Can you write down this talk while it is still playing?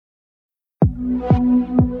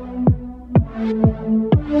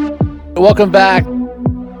Welcome back.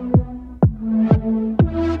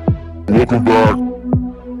 Welcome back.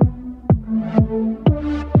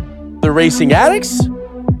 The Racing Addicts?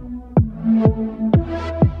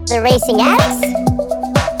 The Racing Alex?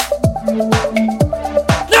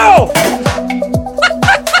 No!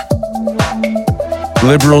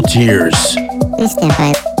 Liberal tears. Please stand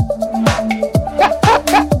by.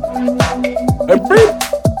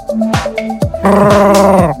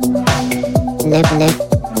 Nope, nope.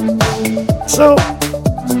 So,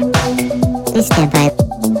 Please stand by.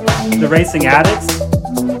 The Racing Addicts?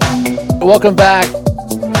 welcome back.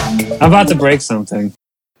 I'm about to break something.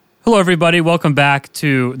 Hello, everybody. Welcome back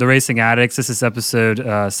to The Racing Addicts. This is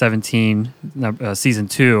episode 17, season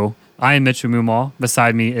 2. I am Mitch and Alex.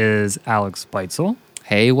 Beside me is Alex Beitzel.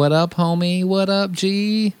 Hey, what up, homie? What up,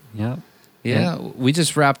 G? Yep. Yeah, we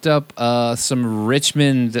just wrapped up some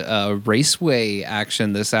Richmond Raceway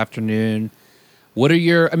action this afternoon. What are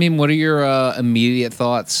your immediate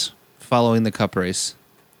thoughts following the Cup race?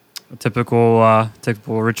 A typical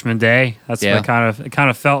Richmond day. That's Yeah. what it kind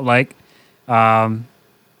of felt like. I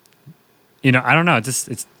don't know.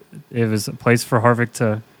 It was a place for Harvick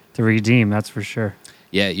to redeem. That's for sure.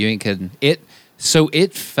 Yeah, you ain't kidding. It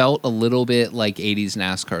felt a little bit like 80s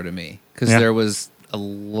NASCAR to me because Yeah. there was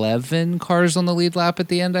 11 cars on the lead lap at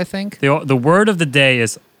the end, I think. The word of the day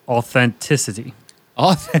is authenticity.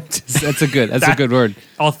 That's a good word.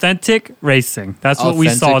 Authentic racing. That's what we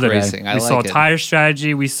saw Authentic today. racing. I We saw like it. tire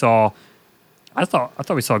strategy. I thought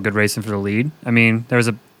we saw good racing for the lead. I mean, there was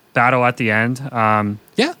a battle at the end. Yeah,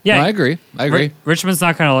 Yeah. no, I agree. Richmond's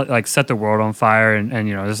not going to like set the world on fire, and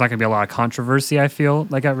there's not going to be a lot of controversy. I feel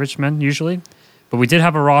like at Richmond usually, but we did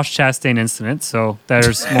have a Ross Chastain incident, so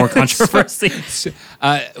there's more controversy.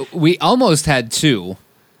 We almost had two.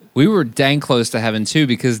 We were dang close to having two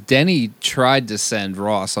because Denny tried to send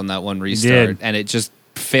Ross on that one restart, did. and it just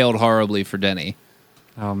failed horribly for Denny.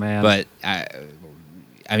 Oh man! But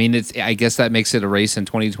I guess that makes it a race in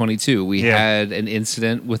 2022. We Yeah. had an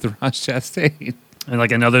incident with Ross Chastain. And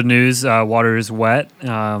like another news, water is wet.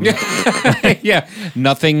 Yeah,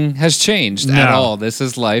 nothing has changed at No. all. This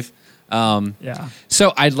is life. Yeah.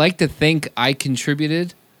 So I'd like to think I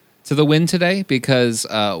contributed to the win today because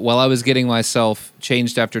while I was getting myself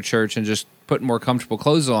changed after church and just putting more comfortable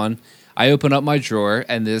clothes on, I opened up my drawer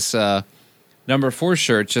and this number 4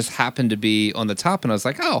 shirt just happened to be on the top, and I was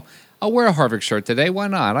like, "Oh, I'll wear a Harvick shirt today. Why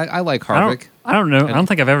not? I like Harvick." I don't know. I don't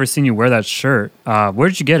think I've ever seen you wear that shirt. Where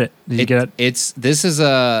did you get it? Did you get it?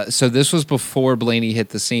 This was before Blaney hit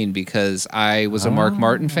the scene because I was a Mark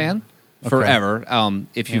Martin fan forever.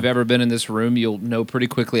 If you've ever been in this room, you'll know pretty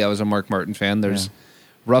quickly I was a Mark Martin fan. There's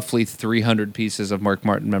roughly 300 pieces of Mark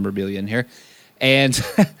Martin memorabilia in here. And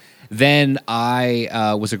then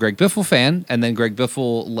I was a Greg Biffle fan, and then Greg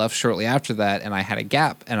Biffle left shortly after that, and I had a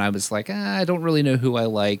gap, and I was like, I don't really know who I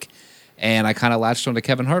like. And I kind of latched on to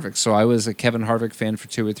Kevin Harvick. So I was a Kevin Harvick fan for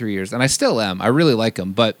 2 or 3 years, and I still am. I really like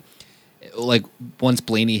him. But like once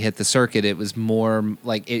Blaney hit the circuit, it was more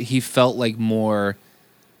like he felt like more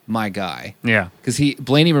my guy. Yeah. Because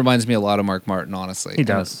Blaney reminds me a lot of Mark Martin, honestly. He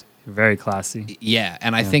does. Very classy. Yeah,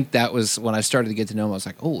 and I think that was when I started to get to know him. I was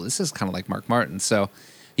like, oh, this is kind of like Mark Martin. So,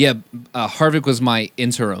 yeah, Harvick was my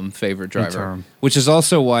interim favorite driver, which is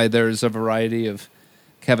also why there's a variety of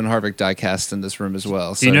Kevin Harvick diecast in this room as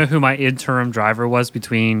well. Do you know who my interim driver was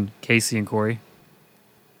between Casey and Corey?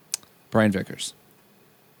 Brian Vickers.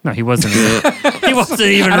 No, he wasn't. He wasn't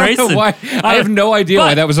even I racing. don't know why. I have no idea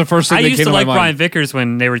why that was the first thing I that used came to to my like mind. Brian Vickers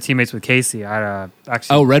when they were teammates with Casey.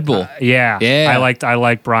 Actually, Red Bull. Yeah. Yeah. I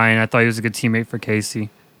liked Brian. I thought he was a good teammate for Casey.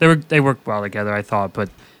 They worked well together, I thought, but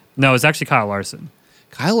no, it was actually Kyle Larson.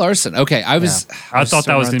 Kyle Larson. Okay, I thought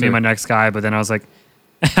that was going to be my next guy, but then I was like,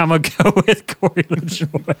 I'm going to go with Corey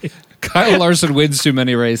LaJoie. Kyle Larson wins too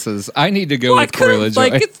many races. I need to go with Corey LaJoie.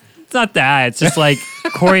 Like, it's not that. It's just like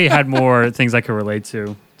Corey had more things I could relate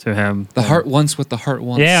to him. The heart wants what the heart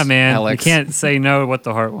wants. Yeah, man. Alex. You can't say no to what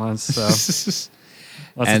the heart wants. So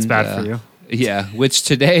unless it's bad for you. Yeah, which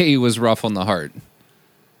today was rough on the heart.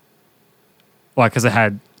 Why? Because it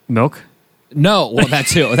had milk? No, well, that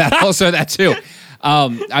too. That too.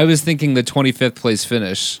 I was thinking the 25th place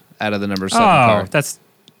finish out of the number 7 car.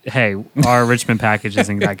 Hey, our Richmond package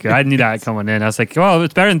isn't that good. I knew that coming in. I was like, well,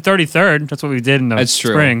 it's better than 33rd. That's what we did in the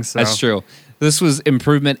spring. So. That's true. This was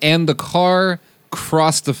improvement, and the car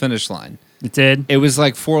crossed the finish line. It did. It was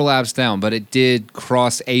like 4 laps down, but it did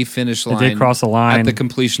cross a finish line. It did cross a line at the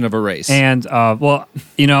completion of a race. And I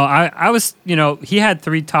was, he had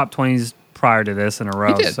 3 top 20s prior to this in a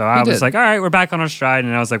row. So I was like, all right, we're back on our stride.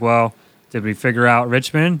 And I was like, well, did we figure out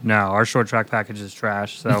Richmond? No, our short track package is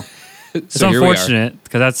trash. So it's So unfortunate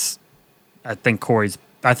because I think Corey's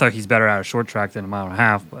I thought he's better at a short track than a mile and a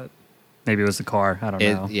half, but maybe it was the car. I don't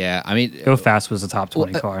know. Yeah, I mean, Go Fast was a top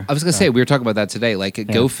 20 car. I was gonna say we were talking about that today. Like at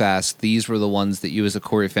Go Fast, these were the ones that you as a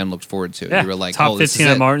Corey fan looked forward to. Yeah. You were like, top oh, this 15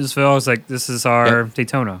 is at it. Martinsville. I was like, this is our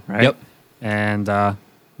Daytona, right? Yep. And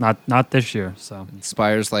not this year. So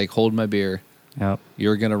Spire's like, hold my beer. yep.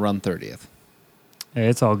 You're gonna run 30th Hey,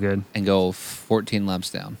 it's all good. and go 14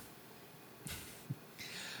 laps down.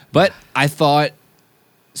 But I thought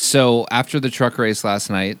so after the truck race last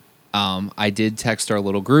night. I did text our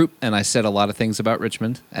little group and I said a lot of things about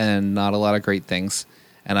Richmond and not a lot of great things.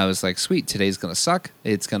 And I was like, sweet, today's going to suck.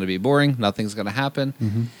 It's going to be boring. Nothing's going to happen.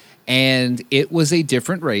 Mm-hmm. And it was a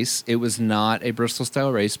different race. It was not a Bristol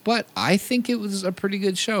style race, but I think it was a pretty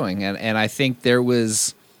good showing. And I think there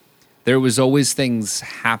was always things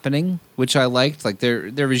happening, which I liked. Like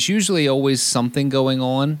there was usually always something going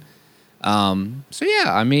on. So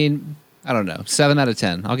yeah, I mean, I don't know, 7 out of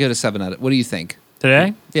 10. I'll give it a 7 out of. What do you think?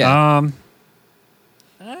 Today? Yeah.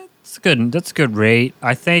 That's good. That's a good rate.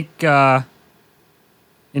 I think, I'll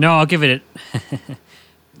give it.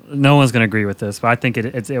 No one's going to agree with this, but I think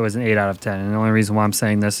it was an 8 out of 10. And the only reason why I'm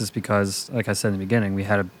saying this is because, like I said in the beginning, we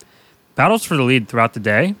had battles for the lead throughout the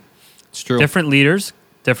day. It's true. Different leaders,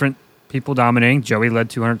 different people dominating. Joey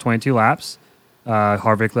led 222 laps.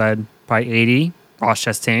 Harvick led probably 80. Ross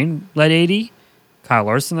Chastain led 80. Kyle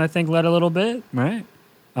Larson, I think, led a little bit, right?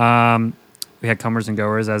 We had comers and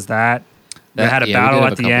goers as that. We had a battle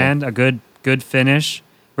at the end, a good finish.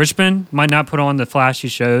 Richmond might not put on the flashy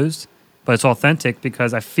shows, but it's authentic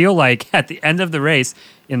because I feel like at the end of the race,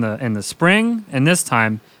 in the spring and this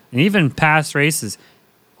time, and even past races,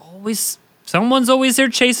 someone's always there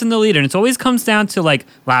chasing the leader, and it always comes down to like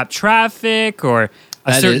lap traffic or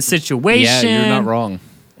a certain situation. Yeah, you're not wrong.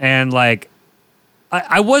 And like,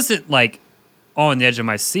 I wasn't like on the edge of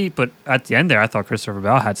my seat, but at the end there, I thought Christopher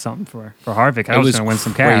Bell had something for Harvick. I was going to win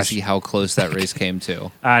some cash. Crazy how close that race came to.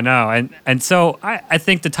 I know, and so I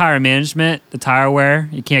think the tire management, the tire wear,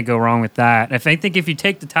 you can't go wrong with that. I think if you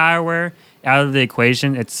take the tire wear out of the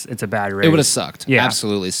equation, it's a bad race. It would have sucked. Yeah.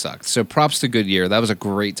 Absolutely sucked. So props to Goodyear. That was a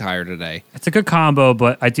great tire today. It's a good combo,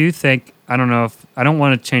 but I do think I don't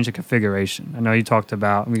want to change the configuration. I know you talked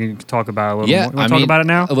about. We can talk about it a little more. You want to talk about it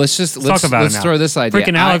now? Let's talk about it now. throw this idea.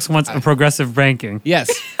 Freaking Alex wants a progressive ranking. Yes,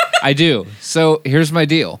 I do. So here's my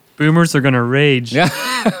deal. Boomers are gonna rage. Yeah,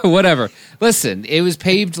 whatever. Listen, it was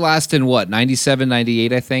paved last in what 97,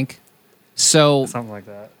 98, I think. So Something like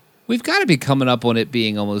that. we've got to be coming up on it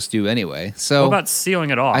being almost due anyway. So What about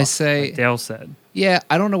sealing it off? I say- like Dale said. yeah,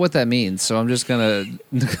 I don't know what that means. So I'm just gonna.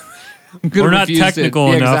 We're not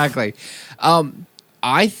technical enough. Exactly.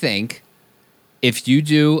 I think if you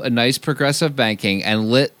do a nice progressive banking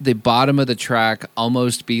and let the bottom of the track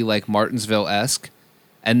almost be like Martinsville-esque,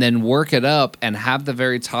 and then work it up and have the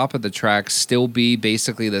very top of the track still be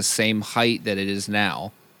basically the same height that it is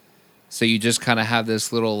now. So you just kind of have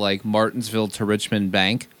this little like Martinsville to Richmond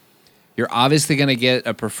bank. You're obviously going to get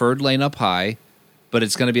a preferred lane up high, but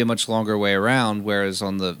it's going to be a much longer way around, whereas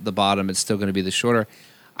on the bottom it's still going to be the shorter.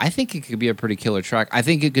 I think it could be a pretty killer track. I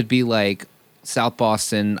think it could be like South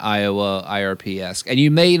Boston, Iowa, IRP-esque. And you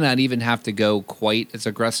may not even have to go quite as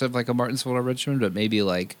aggressive like a Martinsville or Richmond, but maybe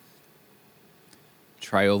like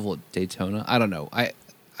Tri-Oval at Daytona. I don't know.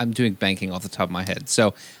 I'm doing banking off the top of my head,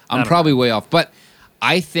 so I'm probably way off. But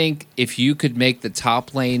I think if you could make the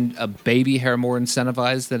top lane a baby hair more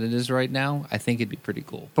incentivized than it is right now, I think it'd be pretty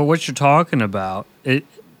cool. But what you're talking about,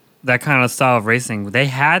 that kind of style of racing, they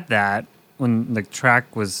had that when the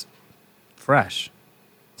track was fresh.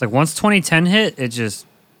 It's like once 2010 hit, it just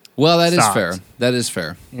that stopped. is fair. That is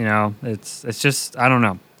fair. It's just I don't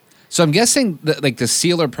know. So I'm guessing that like the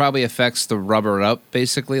sealer probably affects the rubber up,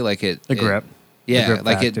 basically, like the grip. Yeah, the grip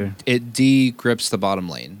like factor. it de-grips the bottom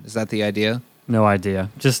lane. Is that the idea? No idea.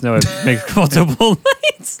 Just know it makes multiple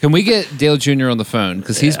lanes. Can we get Dale Jr. on the phone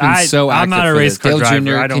because he's been so active? I'm not a for race this. car Dale driver.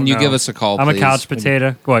 Jr. I don't Can you know. give us a call? I'm please? a couch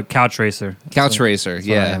potato. What? Couch racer. Couch racer. That's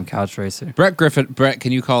what I Yeah, am, couch racer. Brett Griffin. Brett,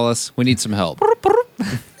 can you call us? We need some help.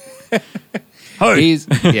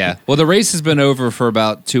 Hey. Well, the race has been over for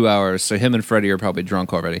about 2 hours, so him and Freddie are probably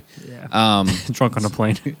drunk already. Yeah. Drunk on a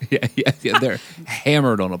plane. Yeah. They're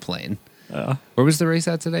hammered on a plane. Where was the race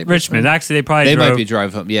at today? Richmond. Actually, they probably might be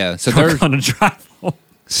driving home. Yeah, so they're on a drive home.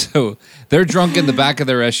 So they're drunk in the back of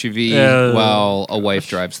their SUV while a wife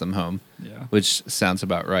drives them home. Yeah. Which sounds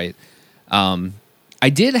about right. I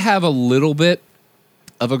did have a little bit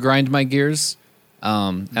of a grind my gears,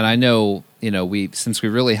 and I know since we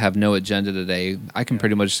really have no agenda today, I can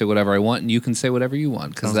pretty much say whatever I want, and you can say whatever you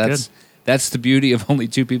want because that's the beauty of only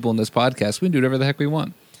two people in this podcast. We can do whatever the heck we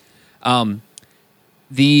want.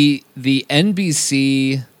 The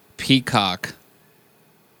NBC Peacock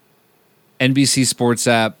NBC Sports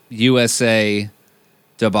app, USA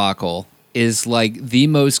debacle is like the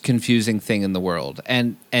most confusing thing in the world.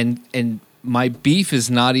 And my beef is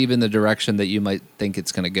not even the direction that you might think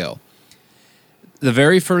it's going to go. The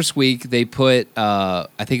very first week they put, I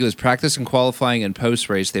think it was practice and qualifying and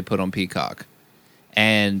post-race they put on Peacock.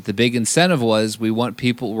 And the big incentive was we're going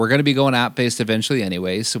to be going app-based eventually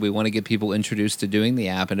anyway, so we want to get people introduced to doing the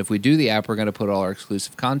app. And if we do the app, we're going to put all our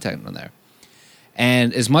exclusive content on there.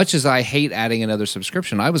 And as much as I hate adding another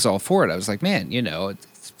subscription, I was all for it. I was like, man,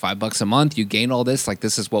 it's $5 a month. You gain all this. Like,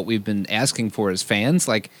 this is what we've been asking for as fans.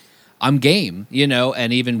 Like, I'm game,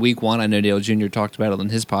 And even week one, I know Dale Jr. talked about it on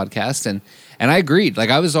his podcast, and I agreed. Like,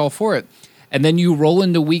 I was all for it. And then you roll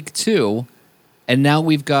into week two, and now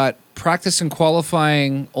we've got practice and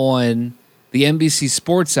qualifying on the NBC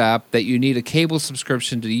Sports app that you need a cable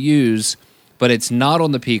subscription to use, but it's not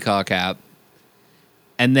on the Peacock app.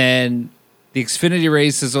 And then the Xfinity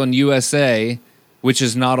race is on USA, which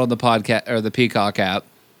is not on the podcast or the Peacock app.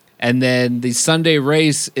 And then the Sunday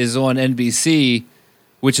race is on NBC,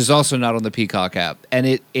 which is also not on the Peacock app.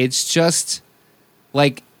 And it's just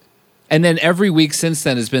like, and then every week since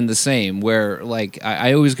then has been the same, where like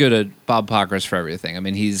I always go to Bob Pockrass for everything. I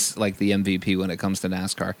mean, he's like the MVP when it comes to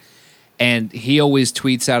NASCAR. And he always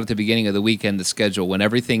tweets out at the beginning of the weekend the schedule, when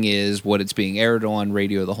everything is, what it's being aired on,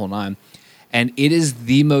 radio, the whole nine. And it is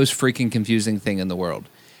the most freaking confusing thing in the world.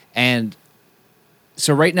 And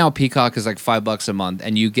so right now Peacock is like $5 a month,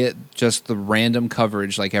 and you get just the random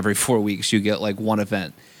coverage. Like every 4 weeks you get like one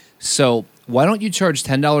event. So why don't you charge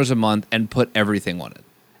 $10 a month and put everything on it,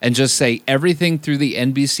 and just say everything through the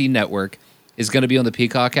NBC network is going to be on the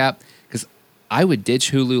Peacock app? Because I would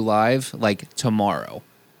ditch Hulu Live like tomorrow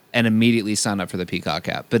and immediately sign up for the Peacock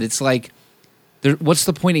app. But it's like, what's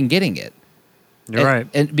the point in getting it? You're right.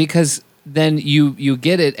 And because then you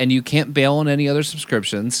get it and you can't bail on any other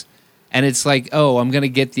subscriptions. And it's like, oh, I'm going to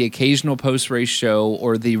get the occasional post-race show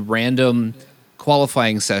or the random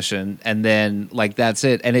qualifying session, and then like that's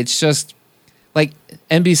it. And it's just like,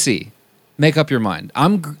 NBC, make up your mind.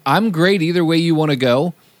 I'm great either way you want to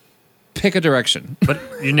go. Pick a direction. But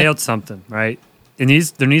you nailed something, right? There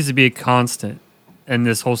needs to be a constant in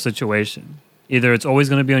this whole situation. Either it's always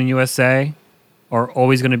going to be on USA, or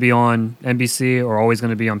always going to be on NBC, or always going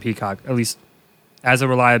to be on Peacock, at least as a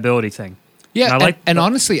reliability thing. Yeah, and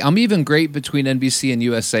honestly, I'm even great between NBC and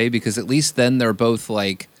USA, because at least then they're both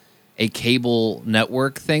like a cable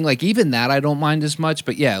network thing. Like even that I don't mind as much,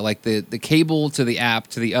 but yeah, like the cable to the app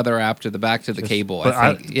to the other app to the back to the cable.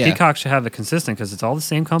 I think Peacock should have it consistent because it's all the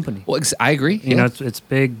same company. Well, I agree. You know, it's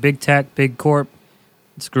big tech, big corp.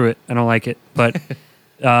 Screw it, I don't like it, but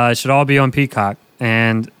it should all be on Peacock.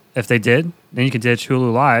 And if they did, then you could ditch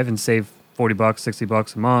Hulu Live and save $40,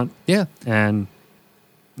 $60 a month. Yeah, and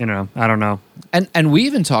I don't know. And we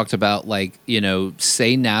even talked about, like,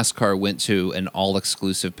 say NASCAR went to an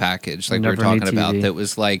all-exclusive package, like we were talking about, that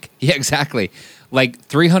was like, yeah, exactly, like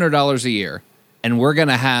 $300 a year, and we're going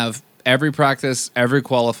to have every practice, every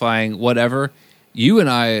qualifying, whatever. You and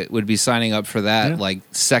I would be signing up for that like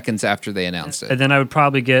seconds after they announced it. And then I would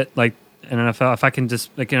probably get like an NFL, if I can just,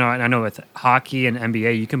 like, I know with hockey and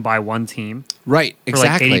NBA, you can buy one team. Right,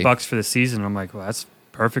 exactly. For like $80 for the season. I'm like, well, that's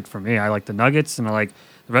perfect for me. I like the Nuggets, and I like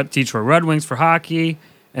the Detroit Red Wings for hockey,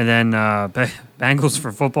 and then Bengals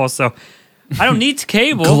for football. So I don't need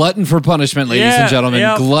cable. Glutton for punishment, ladies and gentlemen.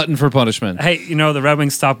 Yep. Glutton for punishment. Hey, the Red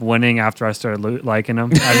Wings stopped winning after I started liking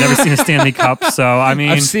them. I've never seen a Stanley Cup, so I mean,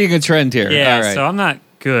 I'm seeing a trend here. Yeah, all right. So I'm not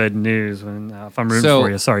good news when if I'm rooting for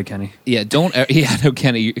you. Sorry, Kenny. Yeah, don't. Yeah, no,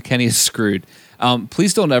 Kenny. Kenny is screwed.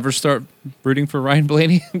 Please don't ever start rooting for Ryan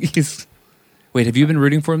Blaney. Wait, have you been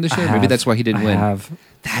rooting for him this year? Maybe that's why he didn't win. I have.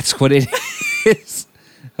 That's what it is.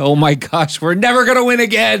 Oh my gosh, we're never going to win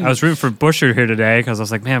again. I was rooting for Busher here today because I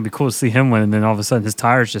was like, man, it'd be cool to see him win. And then all of a sudden his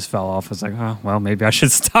tires just fell off. I was like, oh, well, maybe I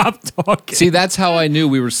should stop talking. See, that's how I knew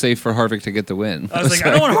we were safe for Harvick to get the win. I was like,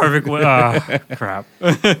 I don't want Harvick to win. Oh, crap.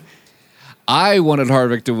 I wanted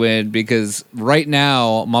Harvick to win because right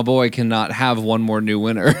now my boy cannot have one more new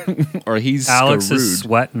winner or he's Alex screwed. Is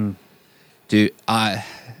sweating. Dude, I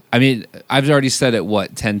mean, I've already said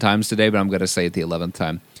it, 10 times today, but I'm going to say it the 11th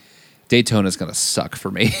time. Daytona's going to suck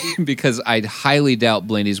for me because I highly doubt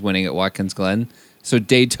Blaney's winning at Watkins Glen. So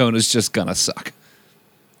Daytona's just going to suck.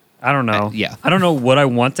 I don't know. Yeah. I don't know what I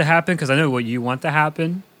want to happen because I know what you want to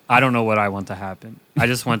happen. I don't know what I want to happen. I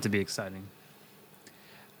just want it to be exciting.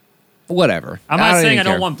 Whatever. I'm not saying I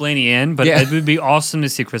don't want Blaney in, but yeah. It would be awesome to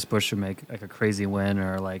see Chris Buescher make like a crazy win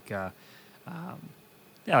or like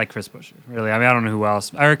Yeah, I like Chris Buescher. Really, I mean, I don't know who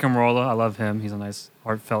else. Eric Amarola, I love him. He's a nice,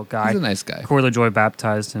 heartfelt guy. He's a nice guy. Corey LaJoy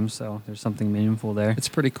baptized him, so there's something meaningful there. It's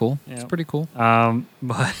pretty cool. Yeah. It's pretty cool.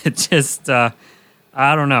 But it just, I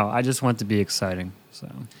don't know. I just want it to be exciting. So,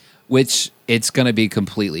 Which it's going to be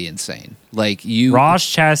completely insane. Like you, Ross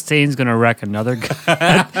Chastain's going to wreck another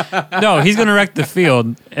guy. No, he's going to wreck the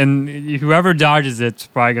field, and whoever dodges it's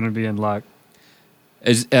probably going to be in luck.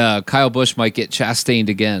 Kyle Busch might get Chastained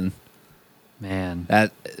again. Man,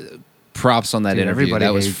 That props on that dude, interview. everybody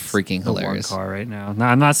That was hates freaking the one hilarious. car right now. No,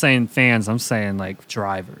 I'm not saying fans. I'm saying like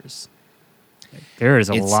drivers. Like, there is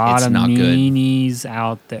a lot it's of not good. meanies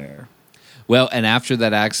out there. Well, and after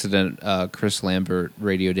that accident, Chris Lambert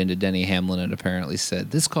radioed into Denny Hamlin and apparently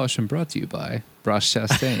said, "This caution brought to you by Ross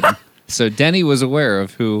Chastain." So Denny was aware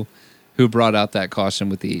of who brought out that caution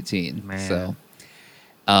with the 18. Man. So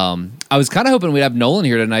I was kind of hoping we'd have Nolan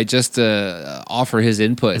here tonight just to offer his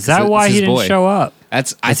input. Is that why he didn't show up? I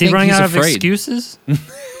Is he think running he's out of afraid. excuses?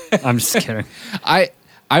 I'm just kidding.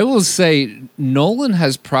 I will say Nolan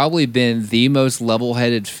has probably been the most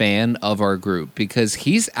level-headed fan of our group because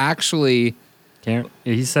he's actually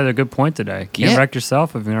He said a good point today. Can't Yeah. wreck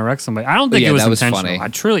yourself if you're gonna wreck somebody. I don't think Yeah, it was that was intentional.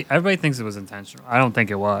 funny. Everybody thinks it was intentional. I don't think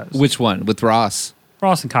it was. which one with Ross?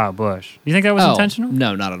 Ross and Kyle Busch. You think that was intentional?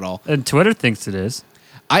 No, not at all. And Twitter thinks it is.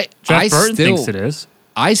 I Jeff Burton still thinks it is.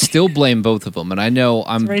 I still blame both of them, and I know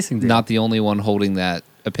I'm a racing deal. not the only one holding that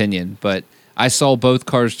opinion, but I saw both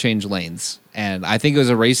cars change lanes, and I think it was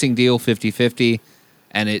a racing deal, 50-50,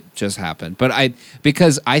 and it just happened. But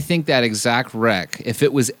because I think that exact wreck, if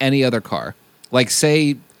it was any other car, like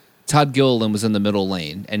say Todd Gilliland was in the middle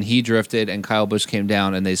lane, and he drifted, and Kyle Busch came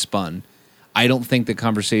down, and they spun, I don't think the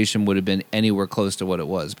conversation would have been anywhere close to what it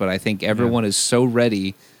was. But I think everyone is so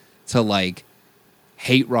ready to, like,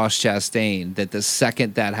 hate Ross Chastain that the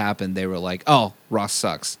second that happened, they were like, "Oh, Ross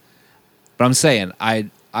sucks." But I'm saying I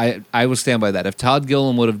will stand by that. If Todd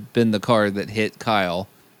Gilliland would have been the car that hit Kyle,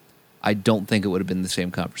 I don't think it would have been the same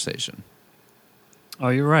conversation. Oh,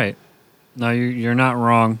 you're right. No, you're not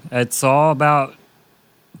wrong. It's all about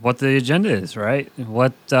what the agenda is, right?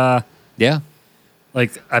 What, Yeah.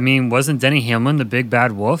 like, I mean, wasn't Denny Hamlin the big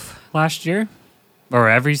bad wolf last year? Or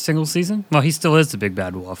every single season? Well, he still is the big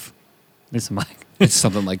bad wolf. It's Mike. It's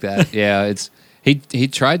something like that. Yeah, he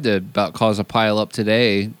tried to about cause a pile up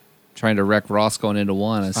today, trying to wreck Ross going into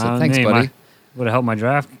one. I said, "Thanks, buddy." Would have helped my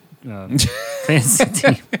draft fantasy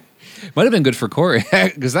team. Might have been good for Corey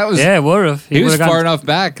because that was Yeah, it would have. he was far enough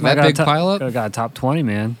back. That big pile up. Could have got a top 20,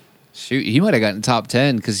 man. Shoot, he might have gotten top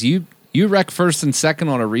 10 because you wreck first and second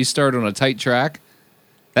on a restart on a tight track.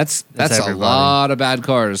 That's a everybody. lot of bad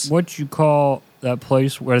cars. What you call that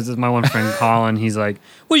place? Where is my one friend Colin? He's like,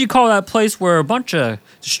 what do you call that place where a bunch of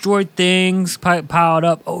destroyed things piled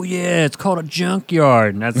up? Oh yeah, it's called a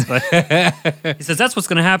junkyard. And that's like, he says that's what's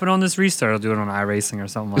going to happen on this restart. I'll do it on iRacing or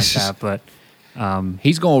something like that. But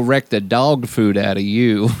He's gonna wreck the dog food out of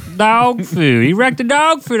you. dog food. He wrecked the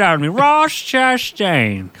dog food out of me. Ross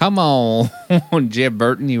Chastain. Come on, Jeb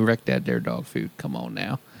Burton, you wrecked that there dog food. Come on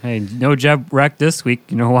now, Hey, no Jeb wrecked this week.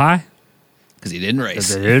 You know why? because he didn't race.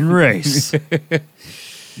 Because they didn't race.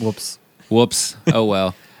 Whoops. Whoops. Oh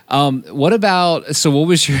well. What about? So what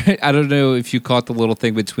was your? I don't know if you caught the little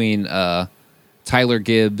thing between Tyler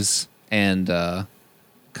Gibbs and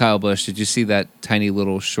Kyle Busch. Did you see that tiny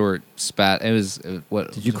little short spat? It was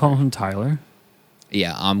what? Did you call him Tyler?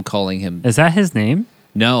 Yeah, I'm calling him. Is that his name?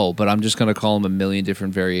 No, but I'm just gonna call him a million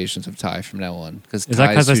different variations of Ty from now on because Is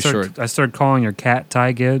that Ty is because too short. I started calling your cat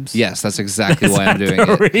Ty Gibbs? Yes, that's exactly why I'm doing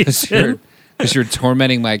the it. reason? Because you're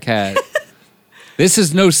tormenting my cat. This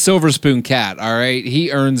is no silver spoon cat, all right?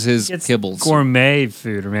 He earns his It's kibbles. gourmet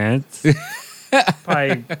food, man. It's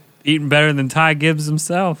probably eating better than Ty Gibbs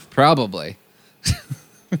himself. Probably.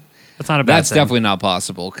 That's not a bad That's thing. definitely not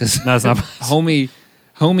possible because No, it's not.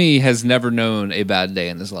 homie has never known a bad day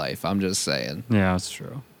in his life. I'm just saying. Yeah, that's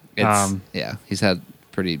true. Yeah, he's had a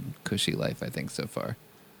pretty cushy life, I think, so far.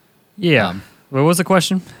 Yeah. What was the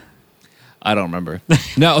question? I don't remember.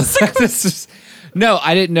 No, no,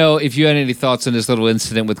 I didn't know if you had any thoughts on this little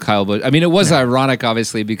incident with Kyle Busch. I mean, it was ironic,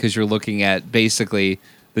 obviously, because you're looking at basically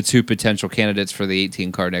the two potential candidates for the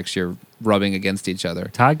 18 car next year rubbing against each other.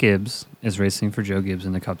 Ty Gibbs is racing for Joe Gibbs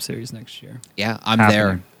in the Cup Series next year. Yeah, I'm Happening.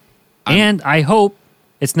 there. And I hope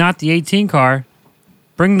it's not the 18 car.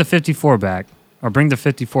 Bring the 54 back or bring the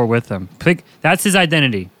 54 with him. That's his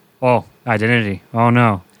identity. Oh, identity. Oh,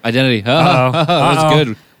 no. Identity. Uh-oh. That's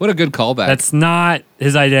good. What a good callback. That's not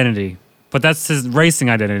his identity, but that's his racing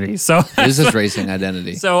identity. So This is racing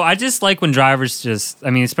identity. So I just like when drivers just, I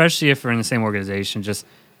mean, especially if we're in the same organization, just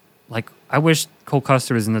like, I wish Cole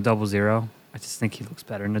Custer was in the 00. I just think he looks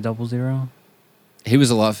better in the 00. He was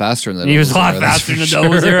a lot faster in the He was a lot double zero, that's faster than the for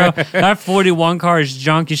double sure. zero. That 41 car is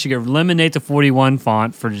junk. You should eliminate the 41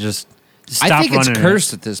 font for just stop I think it's running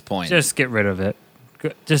cursed it. at this point. Just get rid of it.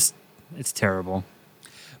 Just, it's terrible.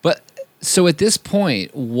 But so at this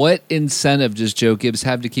point, what incentive does Joe Gibbs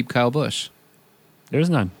have to keep Kyle Busch? There's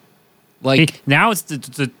none. Like Now it's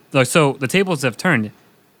so the tables have turned.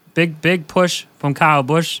 Big push from Kyle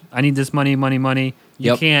Busch. I need this money. You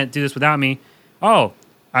Yep. can't do this without me. Oh,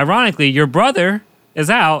 ironically, your brother is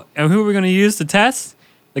out, and who are we going to use to test?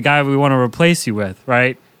 The guy we want to replace you with,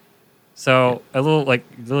 right? So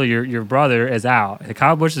your brother is out.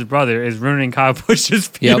 Kyle Busch's brother is ruining Kyle Busch's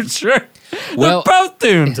Yep. future. Well- They're both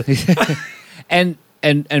doomed.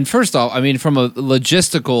 And first off, I mean, from a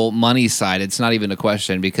logistical money side, it's not even a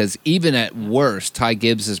question because even at worst, Ty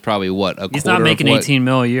Gibbs is probably He's not making 18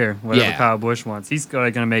 mil a year, whatever Yeah. Kyle Busch wants. He's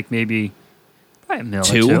going to make maybe probably a mil or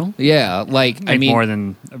two. two. Yeah, like Make more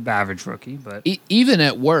than an average rookie, but even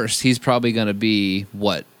at worst, he's probably going to be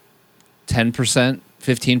what 10%,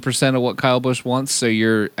 15% of what Kyle Busch wants. So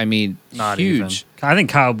not huge. even. I think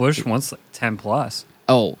Kyle Busch wants like 10 plus.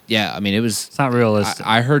 Oh yeah, I mean it's It's not realistic.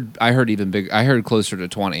 I heard even bigger. I heard closer to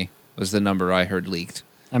 20 was the number I heard leaked.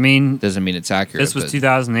 I mean, Doesn't mean it's accurate. this was but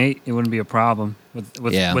 2008. It wouldn't be a problem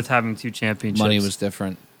with having two championships. money was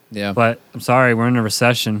different. Yeah. But I'm sorry, we're in a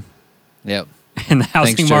recession, Yep. and the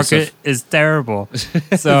housing Thanks, market Joseph. is terrible.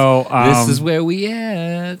 So This is where we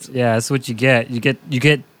at. yeah, that's what you get. You get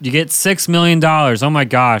 $6 million. Oh my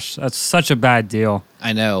gosh, that's such a bad deal.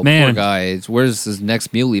 I know. Man. Poor guy. Where's his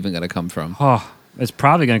next meal even going to come from? Oh, it's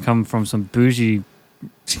probably going to come from some bougie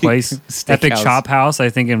place. Epic Steakhouse. Chop House, I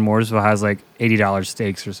think in Mooresville has like $80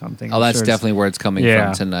 steaks or something. Oh, I'm that's sure it's- definitely where it's coming Yeah.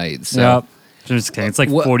 from tonight. So, Yep. Just kidding. It's like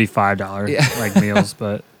What- $45 Yeah. like meals,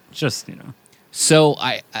 but just so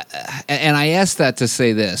I asked that to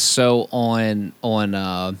say this. So on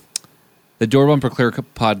the Door Bumper Clear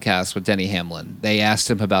podcast with Denny Hamlin, they asked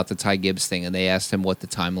him about the Ty Gibbs thing, and they asked him what the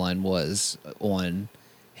timeline was on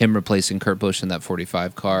him replacing Kurt Busch in that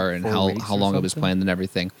 45 car and 4 weeks how or long it was something? planned and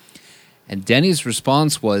everything. And Denny's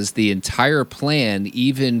response was the entire plan,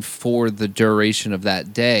 even for the duration of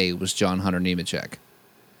that day, was John Hunter Nemechek.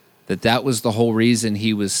 That was the whole reason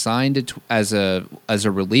he was signed as a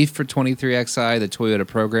relief for 23XI, the Toyota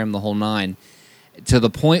program, the whole nine, to the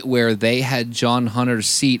point where they had John Hunter's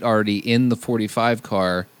seat already in the 45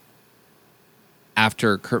 car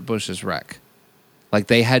after Kurt Busch's wreck. Like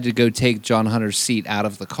they had to go take John Hunter's seat out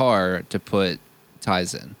of the car to put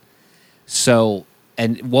Ty's in. So,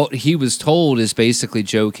 and what he was told is basically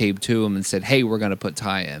Joe came to him and said, "Hey, we're going to put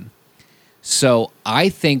Ty in." So I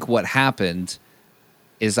think what happened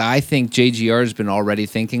is I think JGR's been already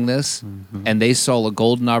thinking this, and they saw a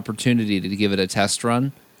golden opportunity to give it a test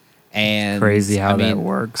run. And crazy how I mean, that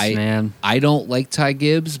works, I, man. I don't like Ty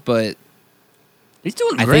Gibbs, but He's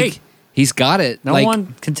doing I great. think he's got it. No Like,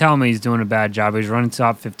 one can tell me he's doing a bad job. He's running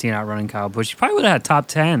top 15, outrunning Kyle Busch. He probably would have had top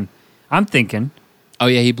 10. I'm thinking. Oh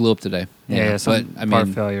yeah, he blew up today. Yeah, but some I part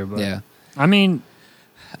mean, failure. But yeah. I mean,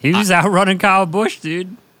 he was outrunning Kyle Busch,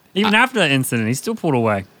 dude. Even after that incident, he still pulled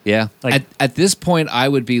away. Yeah. Like- at this point, I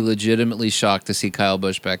would be legitimately shocked to see Kyle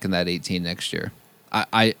Busch back in that 18 next year.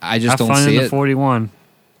 I just Have don't fun see in the it. 41.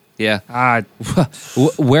 Yeah.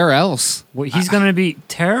 Where else? Well, he's going to be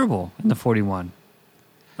terrible in the 41.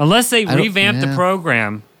 Unless they don't- revamp the yeah.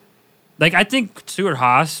 program. Like, I think Stuart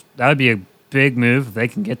Haas, that would be a big move if they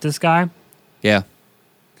can get this guy. Yeah.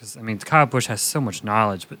 Because, I mean, Kyle Busch has so much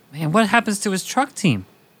knowledge. But, man, what happens to his truck team?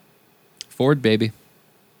 Ford, baby.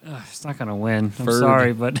 Ugh, it's not going to win. I'm Ferd.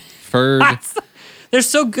 sorry, but Ford. they're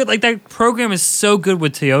so good. Like, that program is so good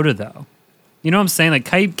with Toyota, though. You know what I'm saying? Like,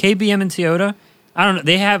 KBM and Toyota, I don't know.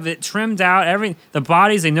 They have it trimmed out. The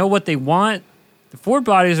bodies, they know what they want. The Ford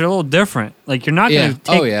bodies are a little different. Like, you're not going Yeah. to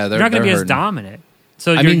take. Oh, yeah, you're not going to they're be as hurting. dominant.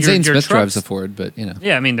 So I your- mean, your- Zane your Smith drives trucks- a Ford, but you know.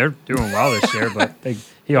 Yeah, I mean, they're doing well this year, but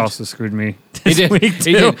he also screwed me He this did. week, He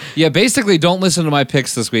too. did. Yeah, basically, don't listen to my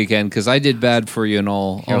picks this weekend because I did bad for you in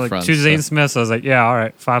all You're like, fronts. choose Zane so. Smith. So I was like, yeah, all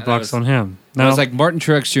right, $5 was- on him. I No, was like, Martin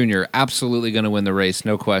Truex Jr. absolutely going to win the race,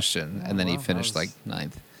 no question. And then he well, finished that was- like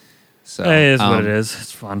ninth. So it is what it is.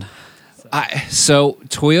 It's fun. So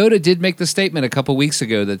Toyota did make the statement a couple weeks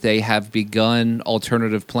ago that they have begun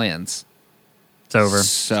alternative plans. It's over.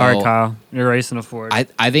 So- Sorry, Kyle. You're racing a Ford.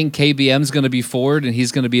 I think KBM's going to be Ford and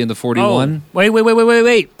he's going to be in the 41.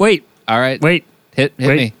 Oh, wait. All right. Wait. Hit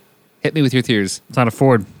wait. me. Hit me with your tears. It's not a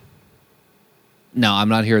Ford. No, I'm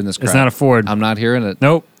not hearing this crap. It's not a Ford. I'm not hearing it.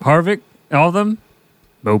 Nope. Harvick, all of them,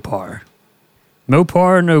 Mopar.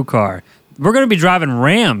 Mopar, no car. We're going to be driving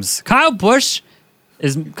Rams. Kyle Busch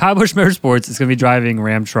Motorsports is going to be driving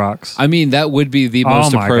Ram trucks. I mean, that would be the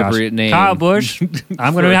most appropriate name. Kyle Busch,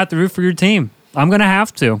 I'm going to have to root for your team. I'm going to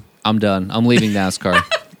have to. I'm done. I'm leaving NASCAR.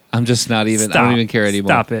 I'm just not even. I don't even care anymore.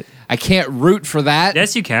 Stop it. I can't root for that.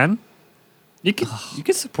 Yes, you can. You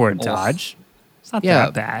can support Dodge. It's not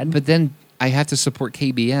that bad. But then I have to support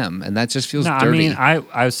KBM, and that just feels dirty. I mean,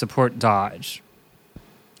 I support Dodge.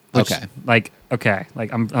 Which, Okay.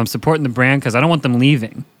 Like I'm supporting the brand because I don't want them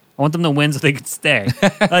leaving. I want them to win so they can stay.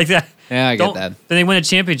 Like that. Yeah, I get that. Then they win a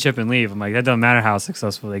championship and leave. I'm like, that doesn't matter how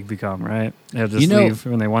successful they become, right? They'll just leave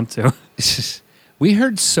when they want to. We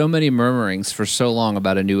heard so many murmurings for so long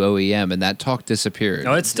about a new OEM, and that talk disappeared.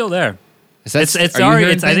 No, it's still there. Is that, It's are you already.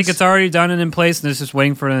 hearing I think things? it's already done and in place, and it's just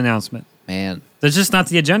waiting for an announcement. Man. That's just not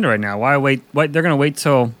the agenda right now. Why wait? What they're gonna wait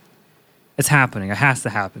till it's happening. It has to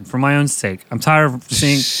happen for my own sake. I'm tired of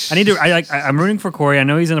seeing. I'm rooting for Corey. I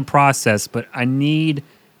know he's in a process, but I need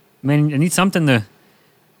something to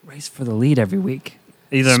race for the lead every week.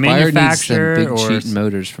 Either a manufacturer needs them big or cheating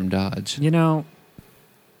motors from Dodge. You know,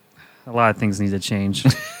 a lot of things need to change.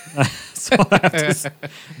 So I have to,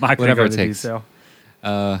 Whatever it takes. So.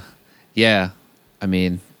 Yeah, I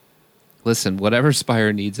mean, listen, whatever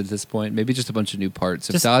Spire needs at this point, maybe just a bunch of new parts.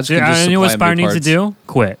 If Dodge can just you know what supply Spire them new needs to parts- do?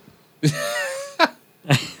 Quit.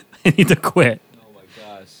 They need to quit. Oh my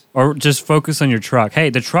gosh. Or just focus on your truck. Hey,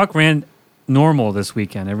 the truck ran normal this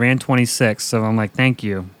weekend. It ran 26, so I'm like, thank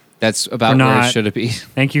you. That's about where it should be.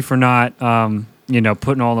 Thank you for not,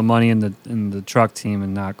 putting all the money in the truck team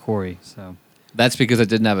and not Corey. So That's because I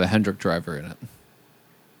didn't have a Hendrick driver in it.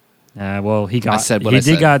 well, he got. said what he I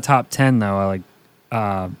did said. got top 10 though,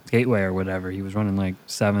 Gateway or whatever. He was running like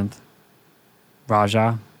 7th.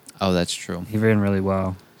 Raja, Oh, that's true. he ran really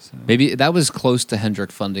well. So. Maybe that was close to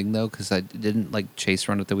Hendrick funding though, because I didn't Chase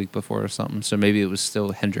run it the week before or something. So maybe it was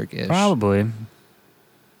still Hendrick-ish. Probably.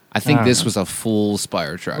 I think I don't this know. was a full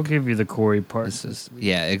Spire truck. I'll give you the Corey part.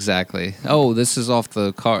 Yeah, exactly. Oh, this is off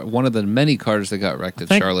the car. One of the many cars that got wrecked at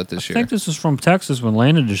Charlotte this year. I think this is from Texas when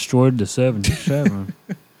Landon destroyed the 77.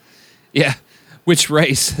 Yeah, which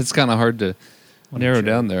race? It's kind of hard to narrow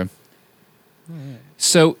down there.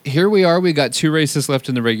 So here we are. We got 2 races left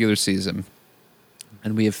in the regular season,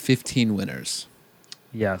 and we have 15 winners.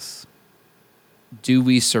 Yes. Do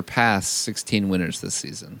we surpass 16 winners this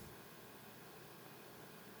season?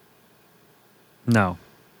 No.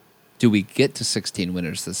 Do we get to 16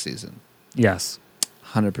 winners this season? Yes.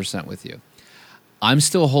 100% with you. I'm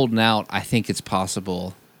still holding out. I think it's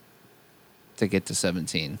possible to get to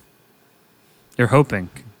 17. You're hoping.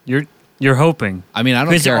 You're hoping. I mean, I don't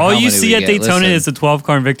Because care all how you many see we at get. Daytona Listen, is the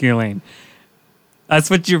 12-car in victory lane. That's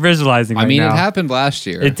what you're visualizing right I mean, now. it happened last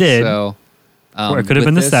year. It did. So, Or it could have with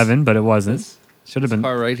been the this 7, but it wasn't. Should have been.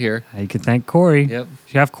 car right here. You could thank Corey. Yep. You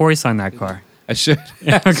should have Corey sign that car. I should.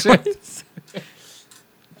 I should.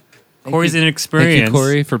 Corey's Thank inexperience. you,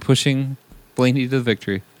 Corey, for pushing Blaney to the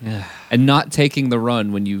victory Yeah. and not taking the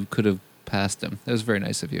run when you could have passed him. That was very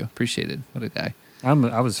nice of you. Appreciated. What a guy. I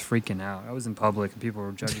was freaking out. I was in public and people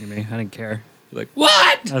were judging me. I didn't care. Like,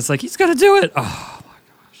 what? I was like, he's going to do it. Oh, my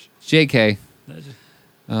gosh. JK.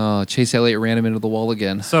 Oh, Chase Elliott ran him into the wall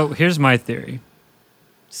again. So here's my theory.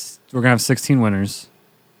 We're going to have 16 winners.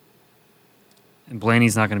 And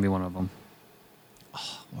Blaney's not going to be one of them.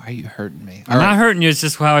 Why are you hurting me? I'm not hurting you. It's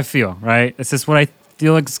just how I feel, right? It's just what I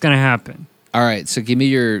feel like is going to happen. All right. So give me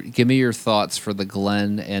your thoughts for the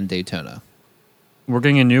Glen and Daytona. We're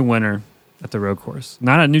getting a new winner at the road course.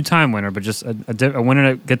 Not a new time winner, but just a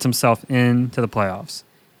winner that gets himself into the playoffs.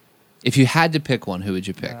 If you had to pick one, who would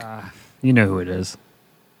you pick? You know who it is.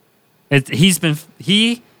 Does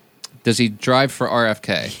he drive for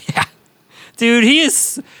RFK? Yeah. Dude,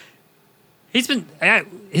 is he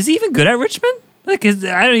even good at Richmond? I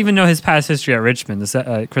don't even know his past history at Richmond,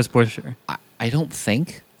 Chris Buescher. I don't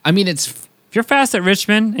think. I mean, it's... If you're fast at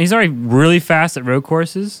Richmond, and he's already really fast at road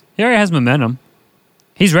courses, he already has momentum.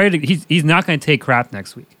 He's ready to... He's not going to take crap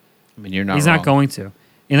next week. I mean, you're not He's wrong. not going to.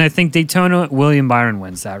 And I think Daytona, William Byron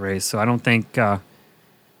wins that race, so I don't think we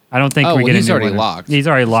get he's a new already winner. locked. He's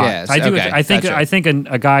already locked. Yes, I do. okay, I think. gotcha. I think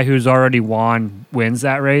a guy who's already won wins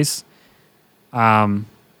that race.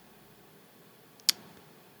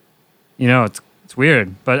 It's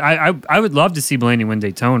weird, but I would love to see Blaney win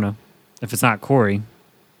Daytona, if it's not Corey.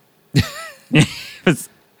 Let's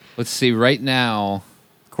see. Right now,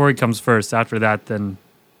 Corey comes first. After that, then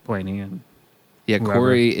Blaney and whoever.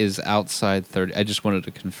 Corey is outside 30. I just wanted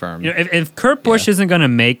to confirm. If Kurt Busch isn't going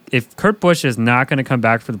to if Kurt Busch is not going to come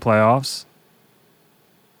back for the playoffs,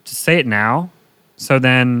 just say it now. So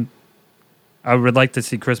then, I would like to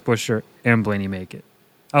see Chris Buescher and Blaney make it.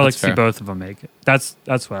 I would like to see fair. both of them make it. That's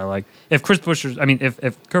what I like. If Chris Buescher,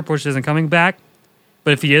 if Kurt Busch isn't coming back,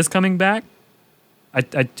 but if he is coming back, I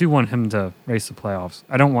do want him to race the playoffs.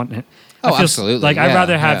 I don't want him. Oh, absolutely. I'd Yeah,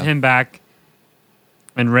 rather have yeah. him back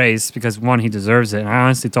and race because, one, he deserves it. And I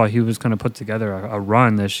honestly thought he was going to put together a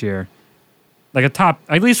run this year. Like a top,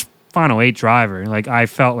 at least final 8 driver. Like I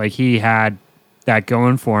felt like he had that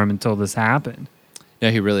going for him until this happened.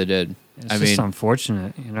 Yeah, he really did. It's just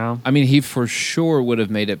unfortunate, you know? I mean, he for sure would have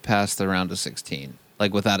made it past the round of 16,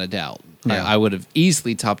 like without a doubt. Yeah. I would have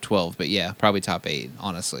easily top 12, but yeah, probably top 8,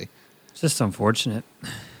 honestly. It's just unfortunate.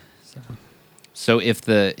 So if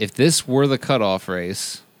this were the cutoff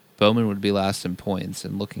race, Bowman would be last in points,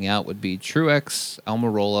 and looking out would be Truex,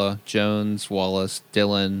 Almirola, Jones, Wallace,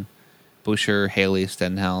 Dillon, Buescher, Haley,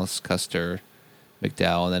 Stenhouse, Custer,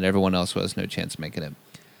 McDowell, and then everyone else who has no chance of making it.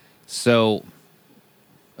 So,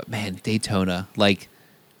 but man, Daytona, like,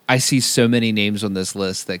 I see so many names on this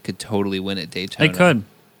list that could totally win at Daytona. They could.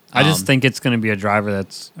 I just think it's going to be a driver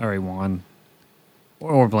that's already won.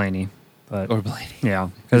 Or Blaney. Or Blaney. Yeah.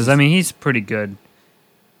 Because, I mean, he's pretty good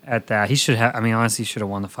at that. He should have, I mean, honestly, he should have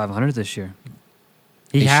won the 500 this year.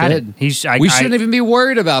 He had should. it. We shouldn't even be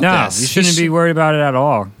worried about this. No, you shouldn't be worried about it at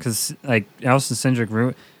all. Because, like, Elson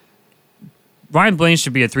Cindric, Ryan Blaney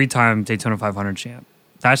should be a 3-time Daytona 500 champ.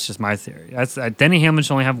 That's just my theory. That's Denny Hamlin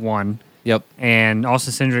should only have 1. Yep. And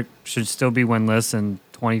Austin Cindric should still be winless and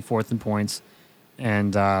 24th in points.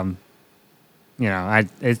 And, you know,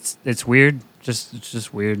 it's weird. It's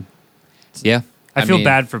just weird. Yeah. I feel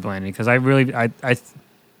bad for Blaney because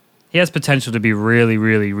he has potential to be really,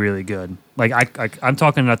 really, really good. Like I'm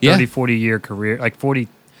talking a 30, 40 year career, like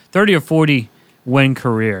 30 or 40 win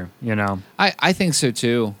career, you know? I think so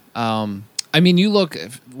too. I mean, you look,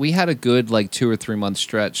 we had a good like 2 or 3 month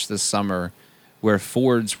stretch this summer where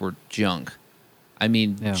Fords were junk. I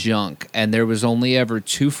mean, junk. And there was only ever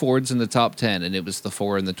 2 Fords in the top 10, and it was the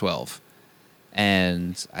 4 and the 12.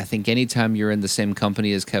 And I think anytime you're in the same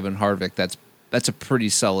company as Kevin Harvick, that's a pretty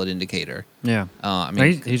solid indicator. Yeah. I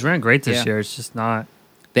mean, he's ran great this year. It's just not.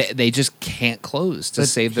 They just can't close to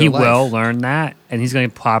save their he life. He will learn that, and he's going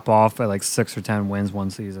to pop off at like 6 or 10 wins one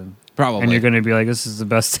season. Probably. And you're going to be like, this is the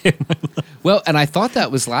best day of my life. Well, and I thought that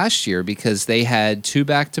was last year because they had 2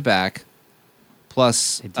 back-to-back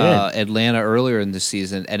plus Atlanta earlier in the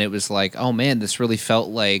season, and it was like, oh man, this really felt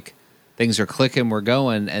like things are clicking, we're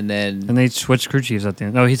going, and then... And they switched crew chiefs at the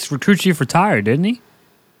end. No, his crew chief retired, didn't he?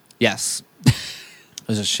 Yes. It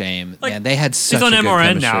was a shame. Like, man, they had such a good chemistry. He's on MRN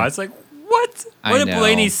chemistry. now. It's like, what? What did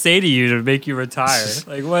Blaney say to you to make you retire?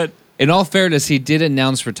 Like, what? In all fairness, he did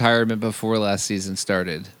announce retirement before last season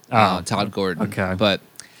started, Todd Gordon. Okay. But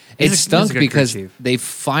it stunk because they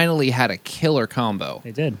finally had a killer combo.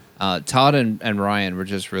 They did. Todd and Ryan were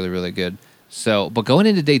just really, really good. So, but going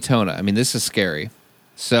into Daytona, I mean, this is scary.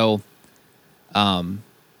 So,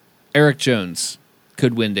 Eric Jones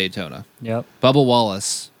could win Daytona. Yep. Bubba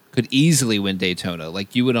Wallace could easily win Daytona. Like,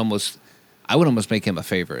 I would almost make him a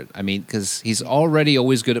favorite. I mean, because he's already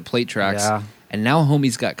always good at plate tracks. Yeah. And now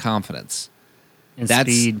homie's got confidence. And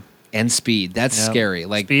speed. And speed. That's scary.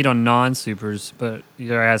 Like speed on non-supers, but he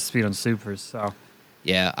has speed on supers, so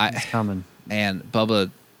yeah, it's coming. And Bubba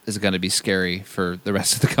is going to be scary for the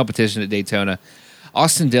rest of the competition at Daytona.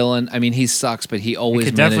 Austin Dillon, I mean, he sucks, but he always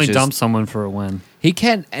could definitely dump someone for a win. He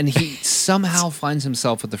can, and he somehow finds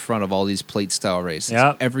himself at the front of all these plate-style races.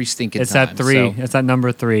 Yep. Every stinking it's time. It's that 3. So it's that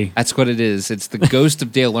number 3. That's what it is. It's the ghost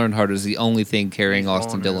of Dale Earnhardt is the only thing carrying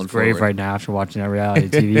Austin Dillon forward. Grave right now after watching that reality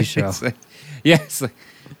TV show. It's like,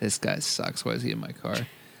 this guy sucks. Why is he in my car?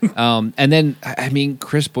 And then, I mean,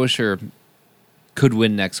 Chris Buescher could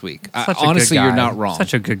win next week. Honestly, you're not wrong.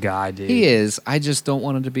 Such a good guy, dude. He is. I just don't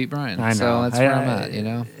want him to beat Brian. I know. So that's where I'm at. You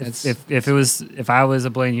know, if I was a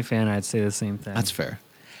Blaney fan, I'd say the same thing. That's fair.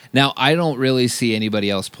 Now, I don't really see anybody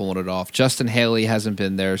else pulling it off. Justin Haley hasn't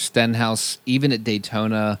been there. Stenhouse, even at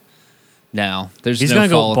Daytona, no. He's going to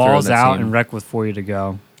go balls out and wreck with 40 to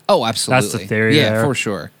go. Oh, absolutely. That's the theory. Yeah, for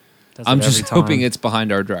sure. I'm just hoping it's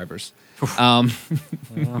behind our drivers.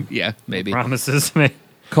 Yeah, maybe. Promises, me.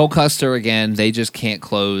 Cole Custer again. They just can't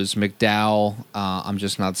close. McDowell. I'm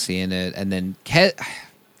just not seeing it. And then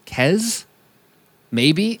Kez,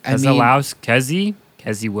 maybe. Allows Kezi.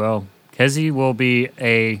 Kezi will. Kezi will be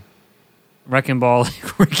a wrecking ball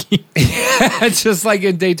like Ricky. Just like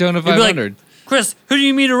in Daytona 500. Like, Chris, who do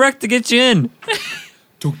you need to wreck to get you in?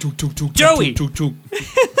 Joey.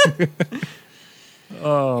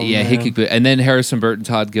 Oh, yeah, man. he could. And then Harrison Burton,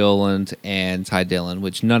 Todd Gilliland, and Ty Dillon,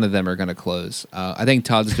 which none of them are going to close. I think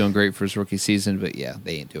Todd's doing great for his rookie season, but yeah,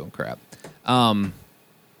 they ain't doing crap. Man,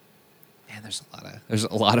 there's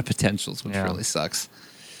a lot of potentials, which really sucks.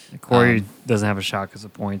 Corey doesn't have a shot because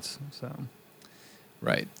of points, so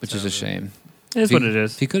right, which is a shame. It is what it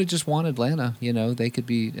is. If he could have just won Atlanta, they could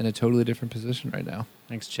be in a totally different position right now.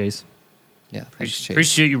 Thanks, Chase. Yeah, thanks, Chase.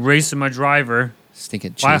 Appreciate you racing my driver.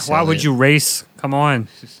 Stinking Why Chase would Elliott. you race? Come on.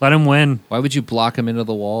 Let him win. Why would you block him into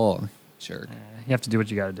the wall? Jerk. You have to do what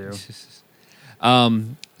you got to do.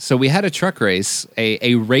 So we had a truck race.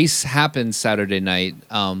 A race happened Saturday night.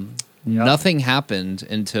 Nothing happened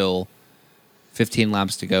until 15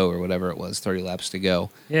 laps to go or whatever it was, 30 laps to go.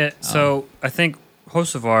 Yeah, so I think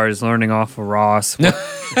Hocevar is learning off of Ross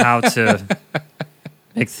how to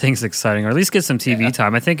make things exciting, or at least get some TV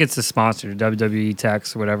time. I think it's a sponsor, WWE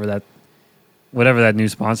Tex, or whatever that new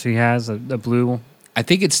sponsor he has, the blue. I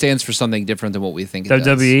think it stands for something different than what we think it does.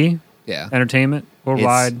 WWE Yeah. Entertainment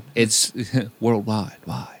Worldwide. It's worldwide.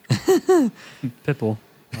 Pitbull.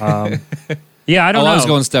 Yeah, I don't know. I was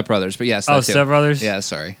going Step Brothers, but yes. that too. Step Brothers? Yeah,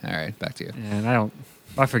 sorry. All right, back to you. And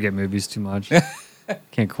I forget movies too much.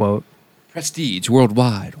 Can't quote. Prestige,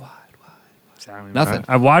 worldwide. Nothing.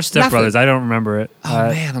 I watched Step Nothing. Brothers. I don't remember it. Oh,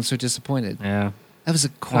 man, I'm so disappointed. Yeah. That was a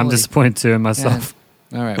quality. I'm disappointed too in myself.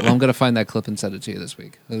 Yeah. All right, well, I'm going to find that clip and send it to you this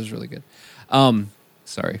week. That was really good.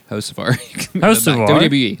 Sorry, Hocevar. Hocevar.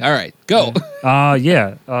 WWE. All right, go.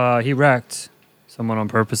 He wrecked someone on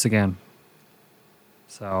purpose again.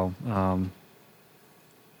 So,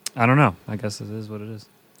 I don't know. I guess it is what it is.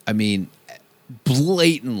 I mean,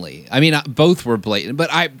 blatantly. I mean, both were blatant, but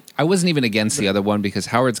I wasn't even against the other one because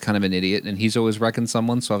Howard's kind of an idiot and he's always wrecking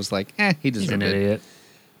someone. So I was like, he deserved He's an it. idiot.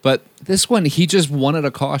 But this one, he just wanted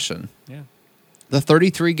a caution. Yeah. The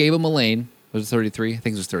 33 gave him a lane. Was it 33? I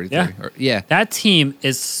think it was 33. Yeah. That team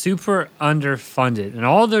is super underfunded, and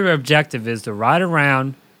all their objective is to ride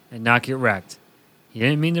around and not get wrecked. He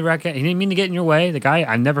didn't mean to wreck it. He didn't mean to get in your way. The guy,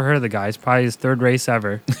 I've never heard of the guy. It's probably his third race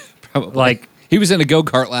ever. Probably. Like, he was in a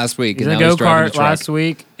go-kart last week. He's and in a now he's driving go-kart the truck. last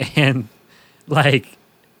week, and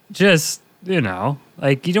just, you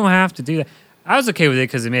don't have to do that. I was okay with it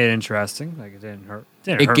because it made it interesting. Like, it didn't hurt.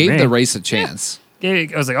 It gave the race a chance. I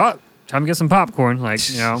was like, oh, time to get some popcorn.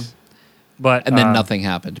 But and then nothing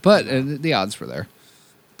happened. But the odds were there.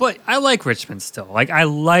 But I like Richmond still. I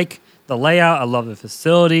like the layout. I love the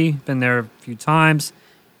facility. Been there a few times.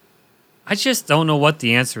 I just don't know what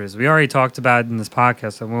the answer is. We already talked about it in this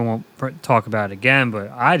podcast, so we won't talk about it again. But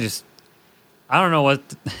I don't know what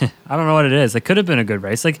I don't know what it is. It could have been a good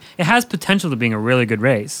race. It has potential to being a really good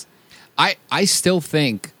race. I still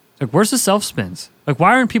think. Where's the self spins?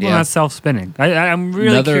 Why aren't people not self spinning? I'm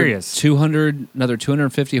really curious.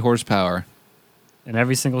 250 horsepower. In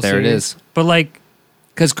every single there series. It is. But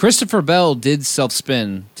because Christopher Bell did self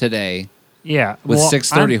spin today. Yeah, with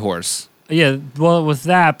 630 horse. Yeah, well, with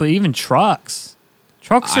that, but even trucks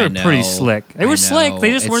are pretty slick. They were slick.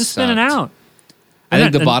 They just weren't spinning out. I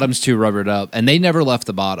think the bottom's too rubbered up, and they never left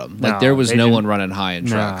the bottom. There was no one running high in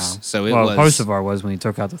trucks. So it was. Hocevar was when he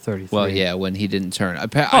took out the 33. Well, yeah, when he didn't turn.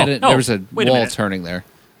 There was a wall turning there.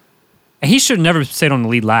 And he should have never stayed on the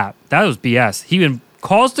lead lap. That was BS. He even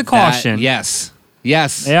caused the caution. Yes.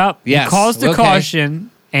 Yep. He caused the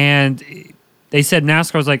caution, and they said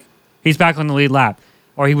NASCAR was like, he's back on the lead lap,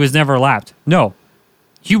 or he was never lapped. No.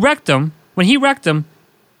 He wrecked him. When he wrecked him,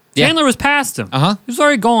 Chandler was past him. He was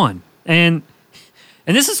already gone. And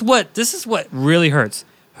this is what really hurts.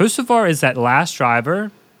 Hocevar is that last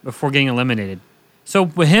driver before getting eliminated. So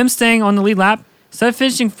with him staying on the lead lap, instead of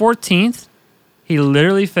finishing 14th, he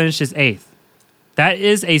literally finishes 8th. That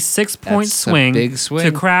is a 6-point swing, big swing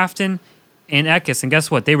to Crafton and Eckes. And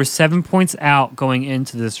guess what? They were 7 points out going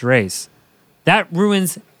into this race. That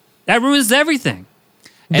ruins everything.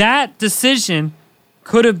 That decision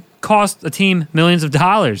could have cost a team millions of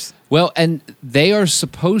dollars. Well, and they are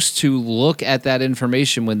supposed to look at that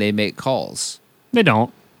information when they make calls. They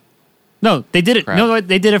don't. No, they did it. Crap. No,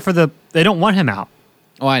 they did it for they don't want him out.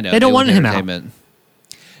 Oh, I know. They don't want him out.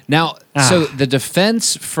 Now, so the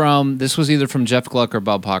defense from, this was either from Jeff Gluck or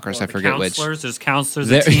Bob Pockers, I forget which. There's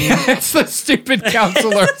counselors at team. It's the stupid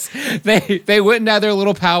counselors. They went and had their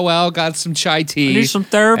little powwow, got some chai tea. I need some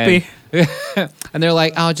therapy. And they're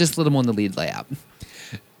like, oh, just let him on the lead layout.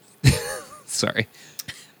 Sorry.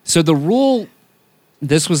 So the rule,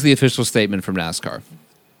 this was the official statement from NASCAR.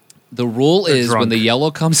 The rule is drunk. when the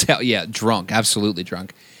yellow comes out, drunk, absolutely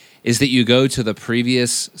drunk, is that you go to the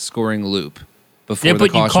previous scoring loop before the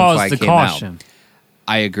caution flag came out.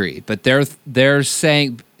 I agree, but they're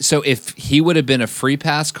saying, so if he would have been a free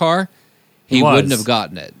pass car, he wouldn't have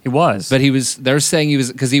gotten it. He was. But they're saying he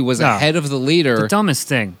was, because he was ahead of the leader. The dumbest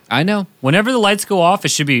thing. I know. Whenever the lights go off, it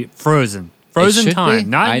should be frozen. Frozen time. Be.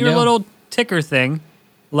 Not your little ticker thing.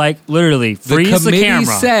 Literally, freeze the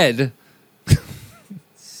camera.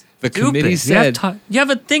 The committee said... You have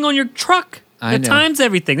a thing on your truck that know. times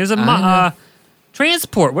everything. There's a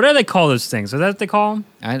transport. What do they call those things? Is that what they call them?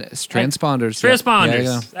 It's transponders. Transponders.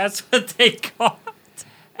 Yeah, That's what they call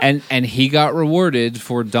it. And he got rewarded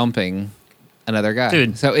for dumping another guy.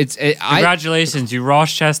 Dude, so congratulations, you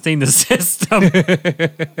Ross Chastain the system.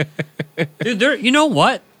 Dude, you know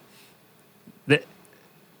what?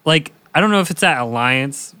 Like, I don't know if it's that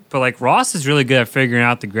alliance, but like Ross is really good at figuring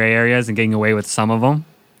out the gray areas and getting away with some of them.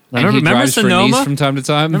 And he drives for Nice from time to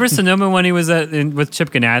time. Remember Sonoma when he was with Chip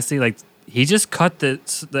Ganassi? Like, he just cut the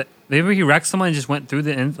maybe he wrecked someone and just went through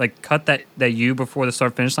the end, like cut that U before the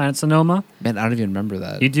start finish line at Sonoma. Man, I don't even remember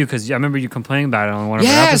that. You do, because I remember you complaining about it on one of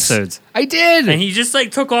our episodes. I did. And he just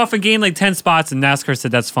like took off and gained like 10 spots, and NASCAR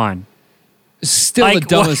said that's fine. Still like, the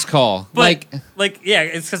dumbest call. But, yeah,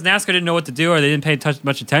 it's because NASCAR didn't know what to do, or they didn't pay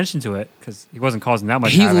much attention to it because he wasn't causing that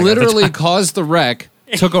much. He literally caused the wreck,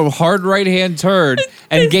 took a hard right-hand turn,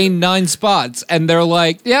 and gained 9 spots. And they're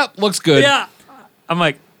like, "Yep, looks good." Yeah, I'm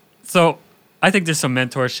like, so I think there's some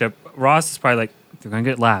mentorship. Ross is probably like, if you're gonna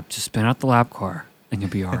get lapped, just spin out the lap car, and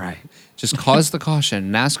you'll be all right. Just cause the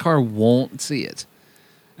caution. NASCAR won't see it.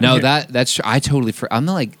 No, that's true. I totally. I'm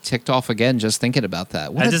like ticked off again just thinking about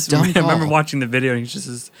that. What a dumb call. remember watching the video, and he's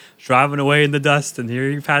just driving away in the dust, and here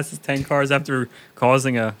he passes 10 cars after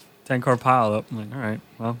causing a 10-car pileup. I'm like, all right,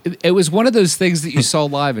 well. It was one of those things that you saw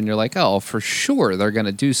live, and you're like, oh, for sure they're going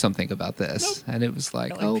to do something about this. Nope. And it was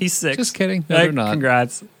like, oh, P6. Just kidding. No, like, they're not.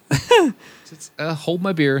 Congrats. Just, hold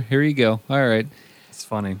my beer. Here you go. All right. It's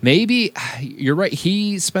funny. Maybe you're right.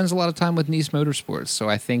 He spends a lot of time with Nice Motorsports, so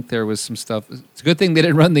I think there was some stuff. It's a good thing they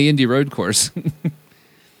didn't run the Indy Road Course.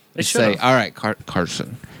 They say, all right,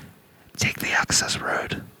 Carson, take the access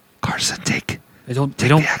road. Carson, take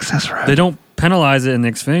the access road. They don't penalize it in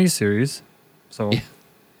the Xfinity Series, so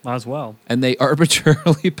might as well. And they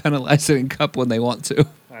arbitrarily penalize it in Cup when they want to.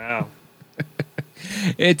 I know.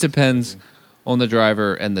 It depends on the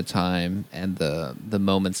driver and the time and the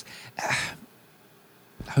moments.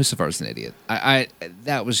 Hocevar's an idiot.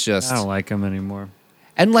 That was just. I don't like him anymore.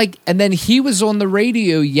 And then he was on the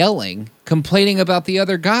radio yelling, complaining about the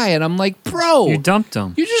other guy, and I'm like, bro, you dumped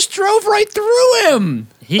him. You just drove right through him.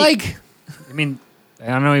 I mean,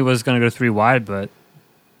 I know he was going to go 3 wide, but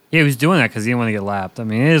he was doing that because he didn't want to get lapped. I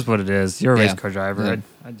mean, it is what it is. You're a race car driver. Yeah.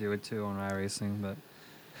 I do it too on iRacing, but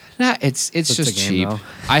nah, it's just cheap. Though.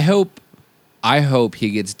 I hope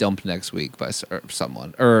he gets dumped next week by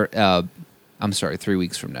someone, or I'm sorry, 3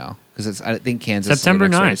 weeks from now, because I think Kansas September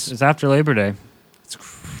is 9th. Race. It's after Labor Day. It's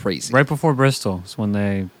crazy. Right before Bristol is when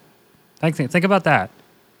they. Think about that.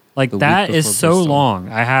 Like, The that week is before so Bristol. long.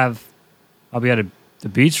 I'll be at the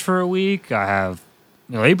beach for a week. I have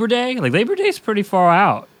Labor Day. Like, Labor Day is pretty far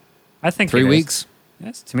out. I think 3 weeks.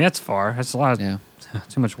 Yes, to me that's far. That's a lot. Yeah.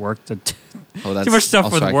 Too much work to. Oh, too much stuff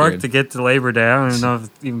also with work accurate. to get to Labor Day. I don't even know if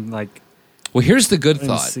it's even like. Well, here's the good I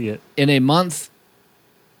didn't thought. see it. In a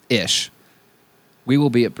month-ish, we will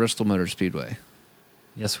be at Bristol Motor Speedway.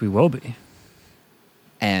 Yes, we will be.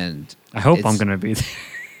 And I hope I'm going to be there.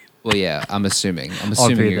 Well, yeah, I'm assuming. I'll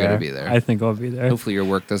you're be going to be there. I think I'll be there. Hopefully your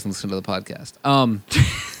work doesn't listen to the podcast.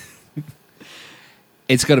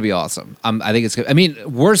 It's going to be awesome. I think it's good. I mean,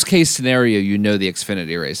 worst case scenario, the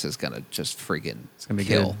Xfinity race is going to just freaking It's going to be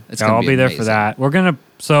kill. good. It's I'll gonna be there amazing. for that. We're going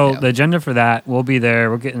to, the agenda for that, we'll be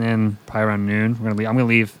there. We're getting in probably around noon. I'm going to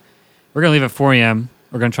leave. We're going to leave at 4 a.m.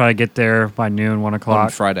 We're going to try to get there by noon, 1 o'clock. On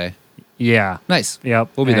Friday. Yeah. Nice. Yep.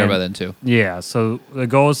 We'll be there by then, too. Yeah. So the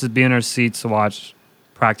goal is to be in our seats to watch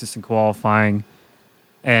practice and qualifying.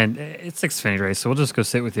 And it's Xfinity race, so we'll just go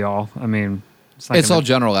sit with y'all. I mean, It's all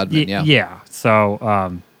general admin, yeah. Yeah. So,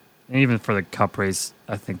 and even for the Cup race,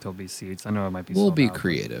 I think there'll be seats. I know it might be. We'll sold be out,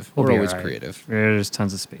 creative. we'll We're be always all right. creative. There's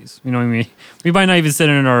tons of space. You know what I mean? We might not even sit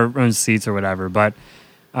in our own seats or whatever, but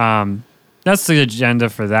that's the agenda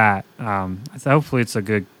for that. Hopefully, it's a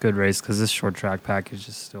good race because this short track package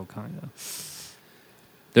is still kind of.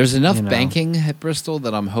 There's enough banking at Bristol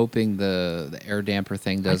that I'm hoping the air damper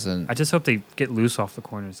thing doesn't. I just hope they get loose off the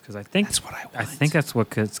corners because I think That's what I want. I think that's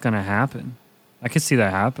what's going to happen. I could see that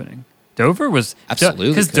happening. Dover was Absolutely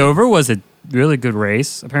because could. Dover was a really good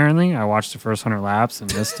race. Apparently, I watched the first 100 laps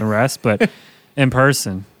and missed the rest, but in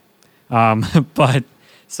person. But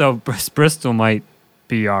so Bristol might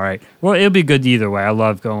be all right. Well, it'll be good either way. I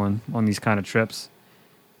love going on these kind of trips.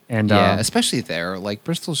 And yeah, especially there. Like,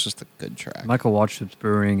 Bristol's just a good track. Michael Waltrip's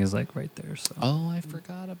Brewing is like right there. So Oh, I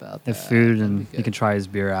forgot about the that. food, That'd and be he good. can try his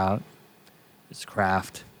beer out. It's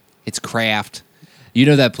craft. It's craft. You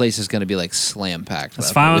know that place is going to be like slam packed.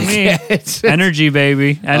 That's fine with me. Energy,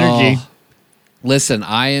 baby. Energy. Oh. Listen,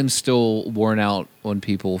 I am still worn out on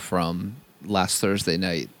people from last Thursday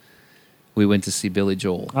night. We went to see Billy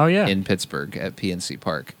Joel in Pittsburgh at PNC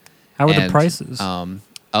Park. How were the prices?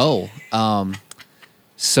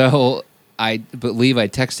 So I believe I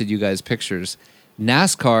texted you guys pictures.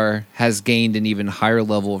 NASCAR has gained an even higher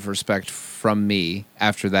level of respect from me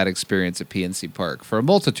after that experience at PNC Park for a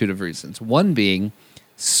multitude of reasons. One being,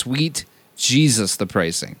 sweet Jesus, the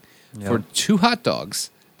pricing. Yep. For 2 hot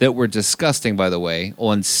dogs that were disgusting, by the way,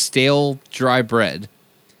 on stale dry bread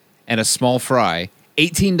and a small fry,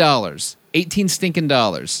 $18. 18 stinking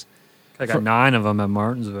dollars. I got 9 of them at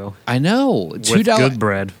Martinsville. I know. With good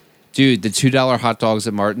bread. Dude, the $2 hot dogs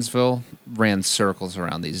at Martinsville ran circles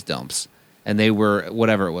around these dumps. And they were,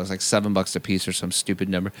 whatever it was, like $7 a piece or some stupid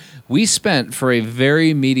number. We spent, for a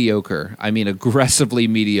very mediocre, I mean aggressively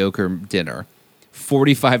mediocre dinner,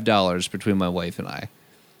 $45 between my wife and I.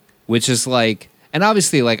 Which is like, and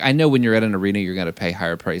obviously, like, I know when you're at an arena, you're going to pay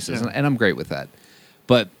higher prices. And I'm great with that.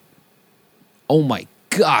 But, oh my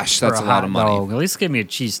gosh, that's a lot of money. Dog, at least give me a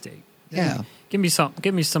cheesesteak. Yeah. Give me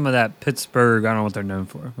some of that Pittsburgh. I don't know what they're known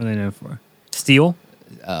for. What are they known for? Steel?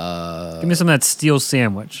 Give me some of that steel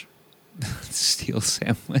sandwich. Steel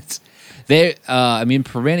sandwich. I mean,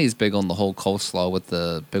 Permani's big on the whole coleslaw with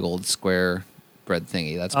the big old square bread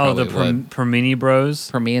thingy. That's probably Permini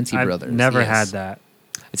Bros. Permanti Brothers. I've never had that.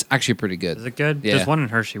 It's actually pretty good. Is it good? Yeah. There's one in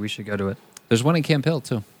Hershey. We should go to it. There's one in Camp Hill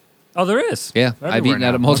too. Oh, there is. Yeah, I've eaten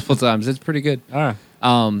at it multiple times. It's pretty good. All right.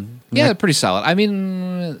 Yeah, pretty solid. I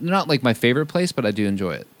mean, not like my favorite place, but I do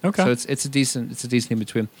enjoy it. Okay. So it's a decent in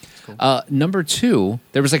between. Cool. Number 2,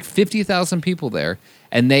 there was like 50,000 people there,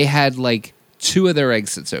 and they had like 2 of their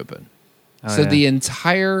exits open. So the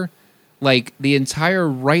entire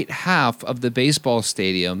right half of the baseball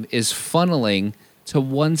stadium is funneling to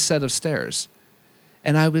one set of stairs,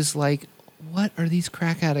 and I was like, "What are these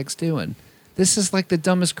crack addicts doing?" This is like the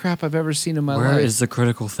dumbest crap I've ever seen in my life. Where is the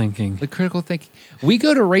critical thinking? The critical thinking. We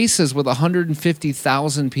go to races with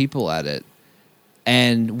 150,000 people at it,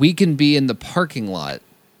 and we can be in the parking lot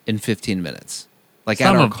in 15 minutes. Like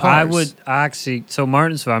at our cars. So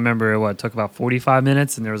Martinsville, I remember it took about 45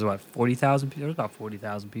 minutes, and there was 40,000 people. There was about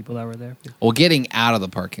 40,000 people that were there. Well, getting out of the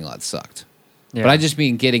parking lot sucked. Yeah. But I just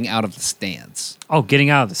mean getting out of the stands. Oh, getting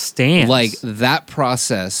out of the stands. Like that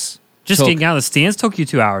process. Getting out of the stands took you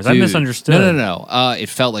 2 hours. Dude, I misunderstood. No. It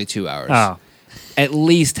felt like 2 hours. Oh. At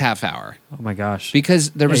least half hour. Oh my gosh. Because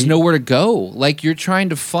there was nowhere to go. Like you're trying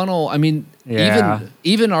to funnel. I mean,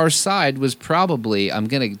 even our side was probably, I'm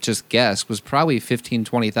going to just guess, was probably 15,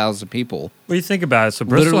 20,000 people. What do you think about it? So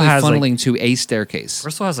Bristol literally has funneling to a staircase.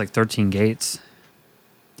 Bristol has like 13 gates.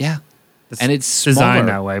 Yeah. And it's designed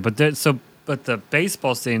smaller. that way. But the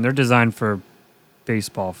baseball stadium, they're designed for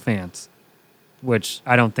baseball fans, which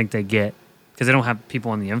I don't think they get because they don't have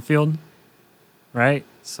people in the infield, right?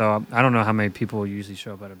 So I don't know how many people usually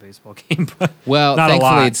show up at a baseball game. But well, not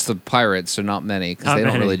thankfully it's the Pirates, so not many because they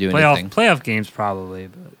don't really do anything. Playoff games probably,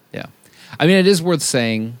 but yeah. I mean, it is worth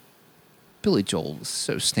saying Billy Joel was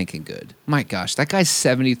so stinking good. My gosh, that guy's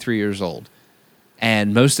 73 years old,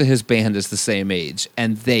 and most of his band is the same age,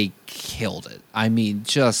 and they killed it. I mean,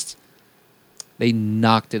 they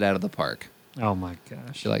knocked it out of the park. Oh my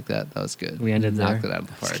gosh! You like that? That was good. We ended knocked there. it out of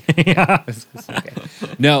the park. Yeah.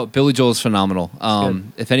 Okay. No, Billy Joel is phenomenal.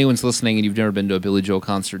 If anyone's listening and you've never been to a Billy Joel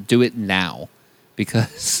concert, do it now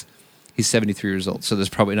because he's 73 years old. So there's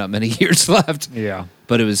probably not many years left. Yeah.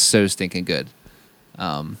 But it was so stinking good.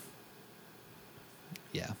 Yeah,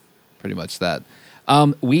 pretty much that.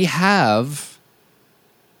 We have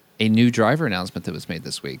a new driver announcement that was made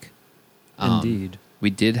this week. Indeed. We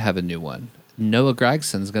did have a new one. Noah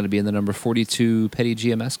Gragson's going to be in the number 42 Petty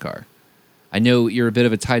GMS car. I know you're a bit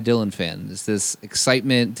of a Ty Dillon fan. Is this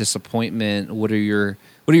excitement, disappointment? What are your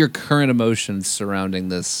current emotions surrounding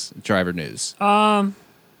this driver news? I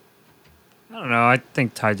don't know. I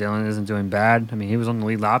think Ty Dillon isn't doing bad. I mean, he was on the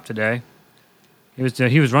lead lap today. He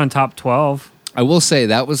was running top 12. I will say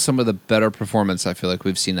that was some of the better performance I feel like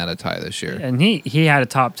we've seen out of Ty this year. And he had a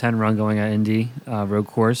top 10 run going at Indy road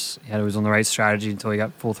course. He was on the right strategy until he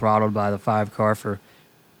got full throttled by the 5 car for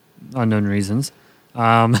unknown reasons.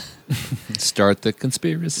 Start the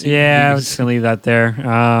conspiracy. Yeah, I'm just going to leave that there.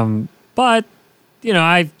 But,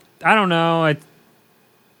 I don't know.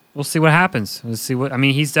 We'll see what happens. We'll see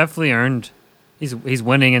he's definitely earned. He's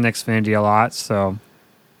winning in Xfinity a lot, so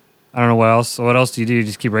I don't know what else. What else do you do?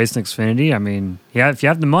 Just keep racing Xfinity? I mean, yeah, if you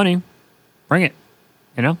have the money, bring it.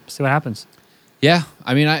 See what happens. Yeah,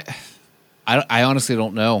 I mean, I honestly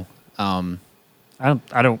don't know. I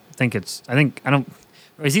don't think it's. I don't.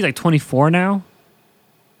 Is he like 24 now?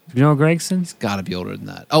 Do you know Gregson? He's got to be older than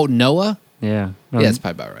that. Oh, Noah? Yeah. No, yeah, that's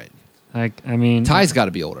probably about right. Ty's got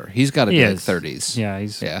to be older. He's got to be like 30s. Yeah,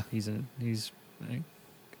 he's like,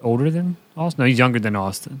 older than Austin. No, he's younger than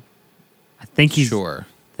Austin. I think he's sure.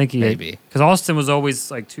 Maybe because Austin was always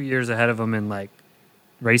like 2 years ahead of him in like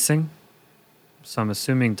racing. So I'm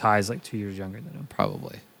assuming Ty's like 2 years younger than him.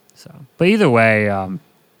 Probably. So, but either way,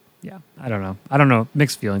 yeah, I don't know. I don't know.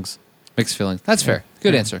 Mixed feelings. Mixed feelings. That's fair.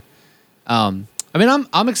 Good answer. I mean,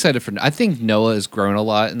 I'm excited for. I think Noah has grown a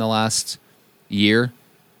lot in the last year,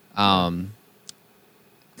 because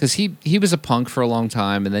he was a punk for a long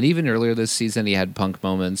time, and then even earlier this season he had punk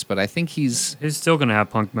moments. But I think he's still going to have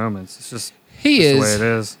punk moments. It's just he just is the way it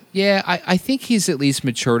is. Yeah, I think he's at least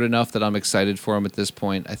matured enough that I'm excited for him at this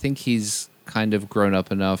point. I think he's kind of grown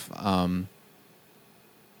up enough.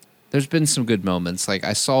 There's been some good moments. Like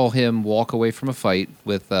I saw him walk away from a fight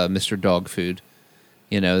with Mr. Dog Food.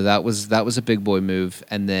 You know, that was a big boy move.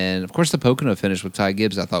 And then, of course, the Pocono finish with Ty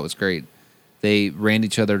Gibbs I thought was great. They ran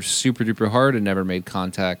each other super duper hard and never made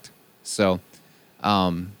contact. So,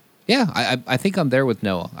 yeah, I think I'm there with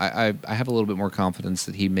Noah. I have a little bit more confidence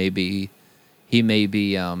that he may be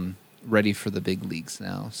ready for the big leagues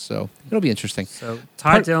now. So it'll be interesting. So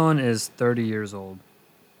Ty Dillon is 30 years old.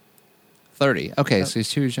 30. Okay, so he's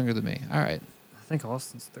 2 years younger than me. All right. I think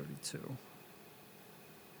Austin's 32.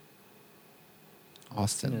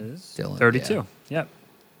 Austin is Dillon. 32. Yeah. Yep.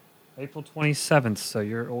 April 27th, so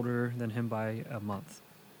you're older than him by a month.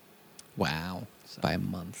 Wow. So. By a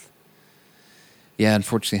month. Yeah,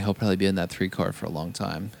 unfortunately, he'll probably be in that 3 car for a long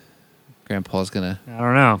time. Grandpa's going to... I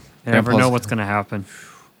don't know. You never know what's going to happen.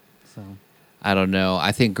 So I don't know.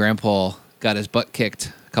 I think Grandpa got his butt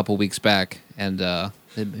kicked a couple weeks back, and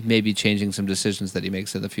it may be changing some decisions that he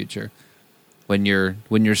makes in the future. When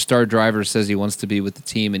your star driver says he wants to be with the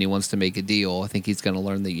team and he wants to make a deal, I think he's going to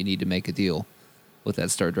learn that you need to make a deal with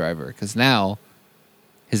that star driver. Because now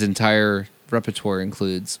his entire repertoire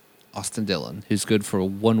includes Austin Dillon, who's good for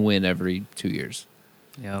 1 win every 2 years.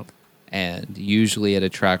 Yep. And usually at a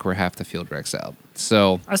track where half the field wrecks out.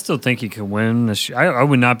 So I still think he can win this year. I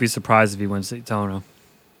would not be surprised if he wins Daytona.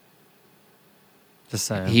 Just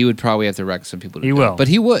saying. he would probably have to wreck some people to He do will. it. But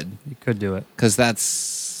he would. He could do it. Because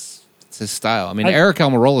it's his style. I mean, Eric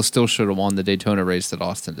Almirola still should have won the Daytona race that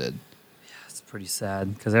Austin did. It's pretty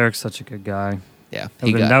sad because Eric's such a good guy. Yeah.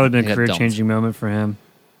 That would have been a career-changing moment for him.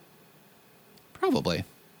 Probably.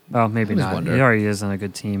 Well, maybe I always not. wonder. He already is on a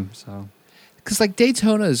good team, so... Because, like,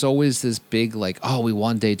 Daytona is always this big, like, oh, we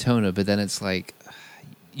won Daytona, but then it's like,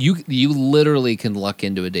 you literally can luck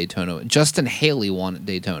into a Daytona. Justin Haley won at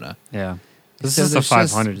Daytona. Yeah. This So is the there's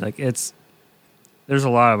 500. Like, there's a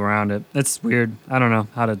lot around it. It's weird. I don't know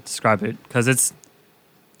how to describe it because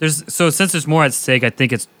since there's more at stake, I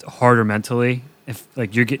think it's harder mentally. If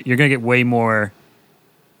like you're gonna get way more,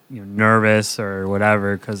 nervous or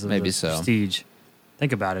whatever because of Maybe the so. prestige.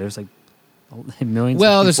 Think about it. There's like millions.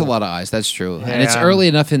 Well, of there's a people. lot of eyes. That's true. And it's Yeah. early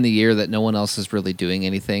enough in the year that no one else is really doing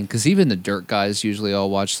anything. Because even the dirt guys usually all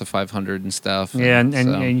watch the 500 and stuff. Yeah, and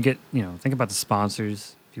so- you get think about the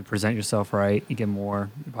sponsors. If you present yourself right, you get more.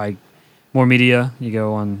 You buy more media. You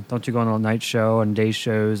go on. Don't you go on a night show and day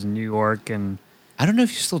shows in New York and. I don't know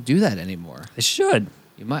if you still do that anymore. They should.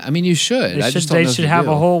 You might. I mean, you should. They I should, just don't know if should you have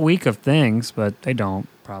do. a whole week of things, but they don't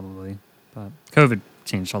probably. But COVID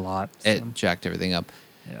changed a lot. So, It jacked everything up.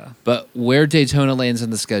 yeah, But where Daytona lands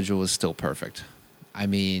in the schedule is still perfect. I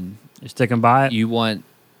mean, you're sticking by it. you want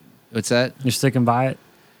what's that? You're sticking by it.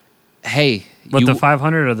 Hey, With you, the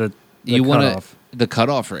 500 or the you want cutoff? the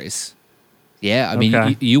cutoff race. Yeah, I mean,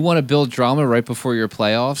 Okay. you want to build drama right before your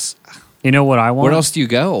playoffs. You know what I want? Where else do you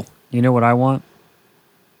go? You know what I want?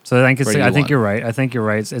 So I think Where do you I think want? you're right. I think you're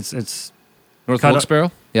right. It's North Cut-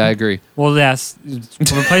 Wilkes-Barre? Yeah, I agree. well, yes.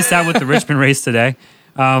 Replace that with the Richmond race today.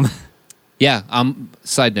 Yeah.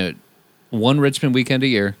 Side note: one Richmond weekend a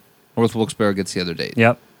year. North Wilkes-Barre gets the other date.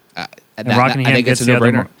 Yep. And And Rockingham I think gets it's a the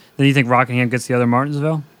other. no-brainer. Then you think Rockingham gets the other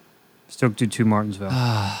Martinsville? Still do 2 Martinsville.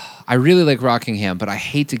 I really like Rockingham, but I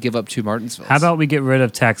hate to give up 2 Martinsvilles. How about we get rid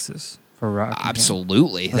of Texas for Rockingham?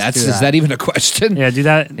 Absolutely. Let's do Is that. that even a question? Yeah, do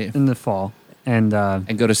that Yeah. in the fall and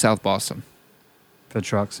And go to South Boston. for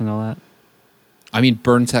trucks and all that. I mean,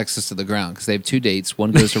 burn Texas to the ground because they have 2 dates.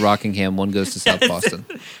 One goes to Rockingham, one goes to South Boston.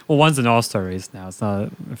 Well, one's an all-star race now. It's not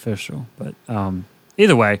official, but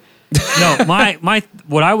either way, no. My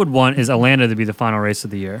what I would want is Atlanta to be the final race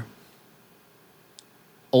of the year,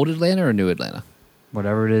 Old Atlanta or New Atlanta?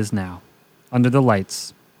 whatever it is now, under the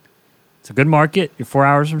lights. It's a good market. You're 4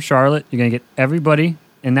 hours from Charlotte. You're gonna get everybody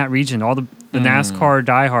in that region. All the NASCAR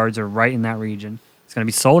diehards are right in that region. It's gonna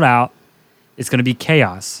be sold out. It's gonna be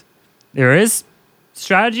chaos. There is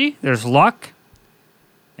strategy. There's luck.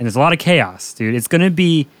 And there's a lot of chaos, dude. It's gonna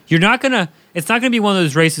be. It's not gonna be one of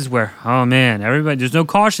those races where, oh man, everybody. There's no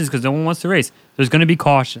cautions because no one wants to race. There's gonna be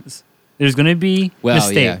cautions. There's gonna be Well,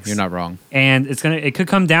 mistakes. yeah, you're not wrong. And it could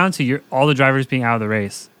come down to all the drivers being out of the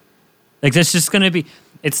race. Like that's just gonna be.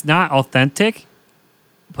 It's not authentic,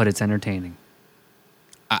 but it's entertaining.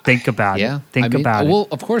 Think about it. Think about it. Well,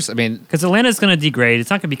 of course. I mean, because Atlanta's going to degrade. It's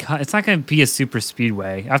not going to be. It's not going to be a super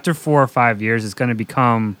speedway. After 4 or 5 years, it's going to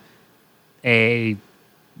become a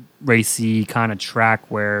racy kind of track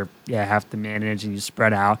where you have to manage and you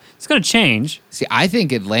spread out. It's going to change. see, I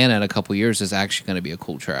think Atlanta in a couple years is actually going to be a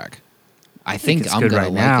cool track. I think it's I'm good going right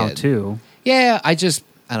to now like it too. Yeah, I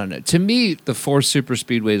don't know. To me, the 4 super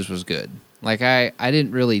speedways was good. Like I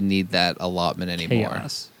didn't really need that allotment anymore.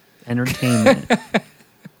 Chaos, entertainment.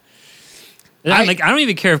 I don't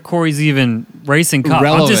even care if Corey's even racing cup.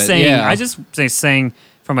 I'm just saying. Yeah. I just saying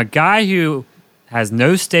from a guy who has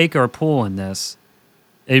no stake or pull in this,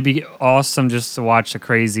 it'd be awesome just to watch a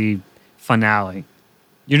crazy finale.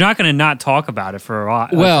 You're not going to not talk about it for a while.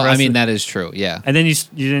 Well, I mean that is true. Yeah. And then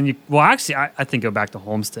you well, actually, I think go back to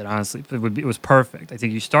Homestead. Honestly, it was perfect. I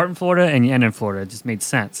think you start in Florida and you end in Florida. It just made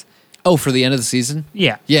sense. Oh, for the end of the season?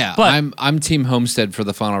 Yeah, Yeah. But I'm Team Homestead for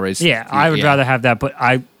the final race. yeah, I would rather have that. But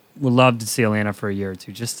I would love to see Atlanta for a year or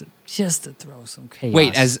two, just to throw some chaos.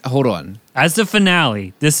 Wait, hold on. As the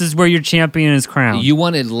finale, this is where your champion is crowned. You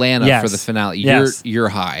want Atlanta Yes. for the finale? Yes. You're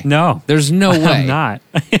high. No, There's no way. I'm not.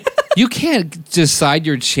 You can't decide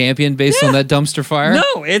your champion based on that dumpster fire.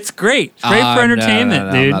 No, it's great. It's great for entertainment,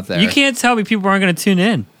 no, dude. I'm not there. You can't tell me people aren't going to tune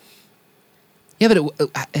in. Yeah, but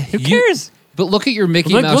Who cares? But look at your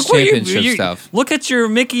Mickey Look- Mouse look where championship stuff. Look at your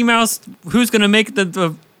Mickey Mouse. Who's going to make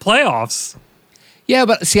the playoffs? Yeah,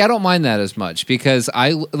 but see, I don't mind that as much because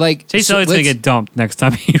I like Chase so Elliott's going to let's- get dumped next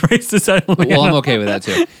time he races at Atlanta. Well, I'm okay with that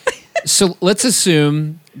too. So let's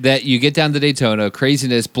assume that you get down to Daytona,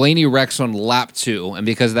 craziness. Blaney wrecks on lap 2, and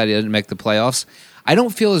because of that, he didn't make the playoffs. I don't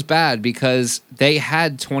feel as bad because they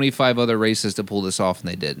had 25 other races to pull this off, and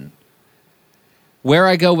they didn't. Where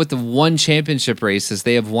I go with the one championship race is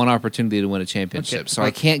they have one opportunity to win a championship, Okay, so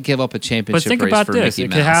I can't give up a But championship think race about for this. Mickey It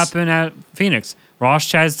Mouse. could happen at Phoenix. Ross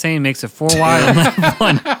Chastain makes it 4 wide on lap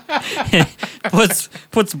 1.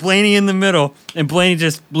 puts Blaney in the middle, and Blaney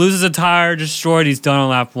just loses a tire, destroyed. He's done on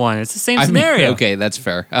lap 1. It's the same scenario. Okay, that's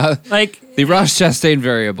fair. Like, The Ross Chastain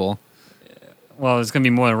variable. well, it's going to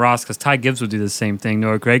be more than Ross because Ty Gibbs will do the same thing.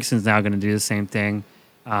 Noah Gregson's now going to do the same thing.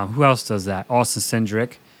 Who else does that? Austin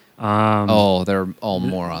Cindric. They're all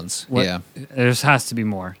morons. What- Yeah. There has to be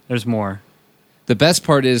more. There's more. The best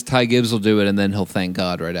part is Ty Gibbs will do it, and then he'll thank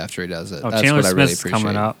God right after he does it. Oh, That's Chandler what I really Smith's appreciate.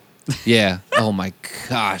 coming up. Yeah. Oh my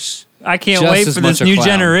gosh. I can't Just wait as for much this a new clown.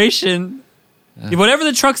 generation. Whatever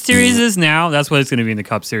the truck series is now, that's what it's going to be in the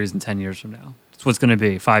Cup Series in 10 years from now. That's what it's going to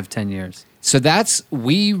be, 5-10 years. So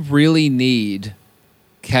we really need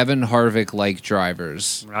Kevin Harvick like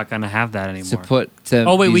drivers We're not going to have that anymore. to put to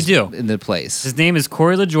Oh, wait, we these do. in the place. His name is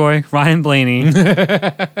Corey LaJoy, Ryan Blaney,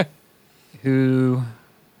 who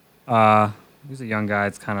who's a young guy.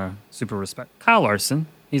 It's kind of super respect. Kyle Larson.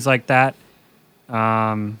 He's like that.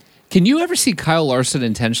 Can you ever see Kyle Larson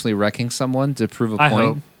intentionally wrecking someone to prove a I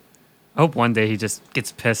point? hope one day he just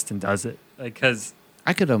gets pissed and does it. Like, because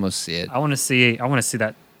I could almost see it. I want to see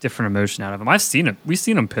that different emotion out of him. I've seen it. We've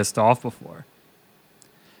seen him pissed off before.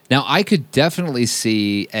 Now I could definitely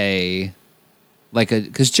see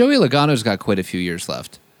because Joey Logano's got quite a few years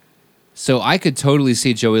left, so I could totally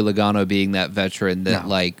see Joey Logano being that veteran that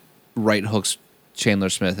right hooks Chandler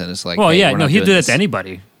Smith and is like, Well, hey, yeah, we're no, not he'll doing do that this. to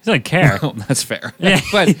anybody. He doesn't care. Oh, that's fair. Yeah,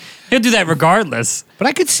 but he'll do that regardless.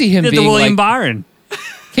 I could see him He did being the William like, Byron.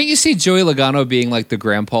 can't you see Joey Logano being like the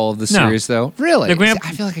grandpa of the series though? Really? The grand-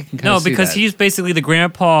 I feel like I can kind No, of see because that. he's basically the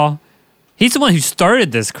grandpa. He's the one who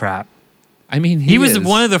started this crap. I mean, He was is.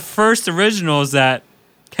 one of the first originals that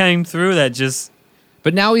came through that just.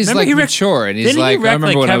 But now he's Remember like he wrecked- mature and he's Didn't like, he I wreck remember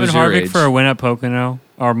like when I Kevin was your Harvick age. for a win at Pocono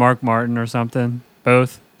or Mark Martin or something?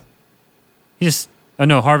 Both. He just. Oh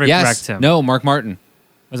no, Harvick Yes. wrecked him. No, Mark Martin.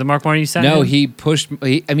 Was it Mark Martin you sent No, him? he pushed.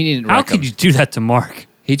 He didn't How wreck could him. you do that to Mark?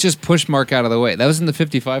 He just pushed Mark out of the way. That was in the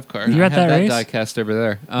 55 car. You I at had that race? die cast over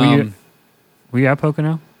there. Were you at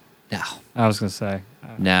Pocono? No. I was gonna say.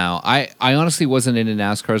 No, I honestly wasn't into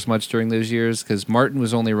NASCAR as much during those years because Martin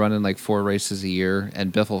was only running like 4 races a year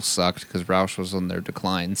and Biffle sucked because Roush was on their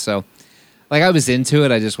decline. So, like, I was into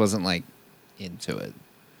it. I just wasn't like into it.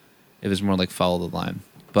 It was more like follow the line.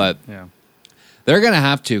 But Yeah. they're going to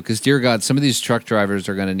have to because, dear God, some of these truck drivers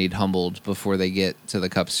are going to need humbled before they get to the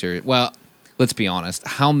Cup Series. Well, let's be honest.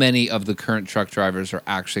 How many of the current truck drivers are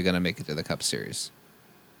actually going to make it to the Cup Series?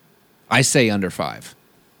 I say under 5.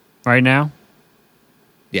 Right now?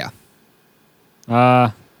 Yeah.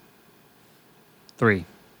 3.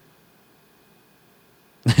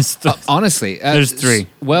 There's Honestly. There's 3.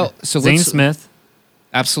 Well, so Zane let's... Smith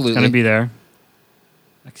Absolutely. going to be there.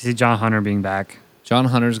 I can see John Hunter being back. John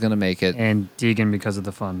Hunter's going to make it. And Deegan because of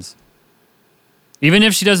the funds. Even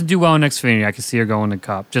if she doesn't do well in Xfinity, I can see her going to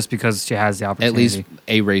Cup just because she has the At opportunity. least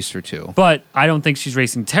a race or two. But I don't think she's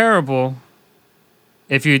racing terrible.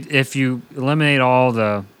 If you eliminate all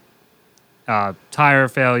the tire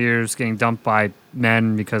failures, getting dumped by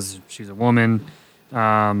men because she's a woman,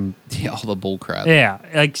 Yeah, all the bull crap. yeah,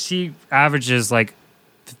 like she averages like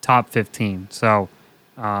top 15. So,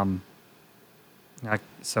 I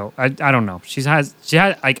don't know. She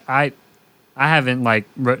had like I haven't like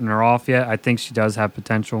written her off yet. I think she does have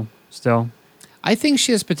potential still. I think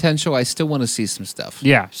she has potential. I still want to see some stuff.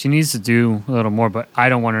 Yeah, she needs to do a little more, but I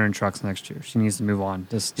don't want her in trucks next year. She needs to move on.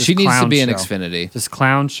 This She needs to clown be in show. Xfinity. This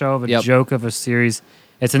clown show of a Yep. joke of a series.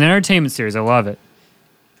 It's an entertainment series. I love it.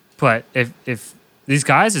 But if these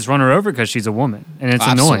guys just run her over because she's a woman, and it's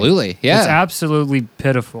annoying. Absolutely, yeah. It's absolutely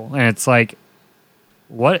pitiful, and it's like,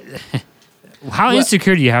 what? How Well-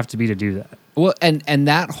 insecure do you have to be to do that? Well, and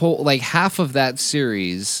that whole, like, half of that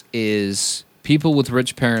series is people with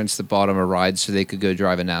rich parents that bought them a ride so they could go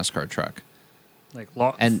drive a NASCAR truck. Like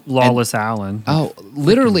Lawless Allen. Oh,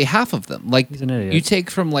 literally half of them. Like, He's an idiot. you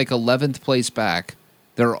take from like 11th place back,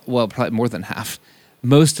 they're, well, probably more than half.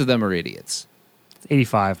 Most of them are idiots.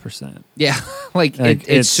 85%. Yeah, like Like, it's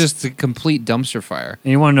it's- just a complete dumpster fire.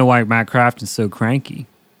 And you want to know why Matt Crafton's so cranky?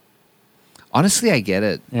 Honestly, I get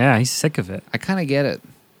it. Yeah, he's sick of it. I kind of get it.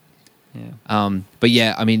 Yeah. But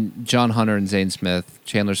yeah, I mean, John Hunter and Zane Smith,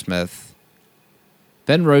 Chandler Smith,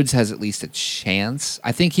 Ben Rhodes has at least a chance.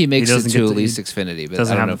 I think he makes it doesn't to get at to- least Xfinity, but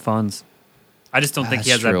Doesn't I don't have know. the funds. I just don't think he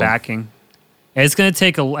has That's that true. backing. And it's going to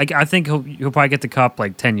take I think he'll probably get the Cup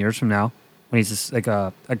like 10 years from now when he's just like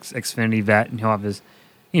a Xfinity vet and he'll have his,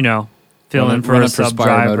 fill-in for a running sub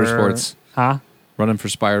Spire driver. Motorsports. Huh? Running for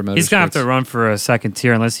Spire Motorsports. He's going to have to run for a second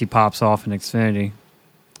tier unless he pops off in Xfinity.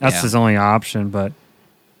 That's Yeah. his only option, but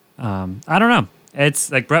I don't know.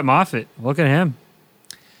 It's like Brett Moffitt. Look at him.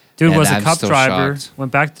 Dude Yeah, was a I'm Cup still driver, shocked.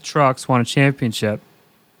 went back to trucks, won a championship.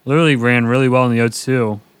 Literally ran really well in the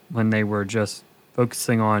O2 when they were just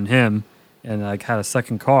focusing on him and like had a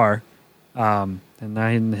second car. And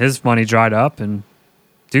then his money dried up, and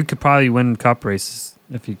dude could probably win Cup races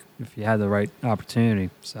if he had the right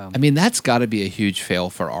opportunity. So I mean, that's got to be a huge fail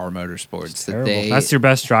for our motorsports. That terrible. they, That's your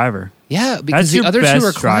best driver. yeah, because that's the your other two best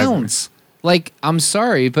are driver. clowns. Like, I'm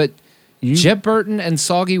sorry, but You- Jet Burton and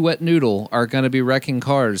Soggy Wet Noodle are going to be wrecking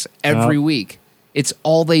cars every Yep. week. It's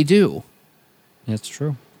all they do. That's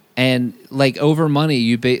true. And like over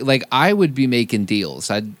money, like I would be making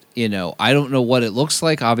deals. I don't know what it looks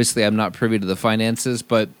like. Obviously, I'm not privy to the finances,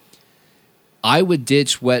 but I would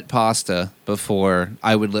ditch wet pasta before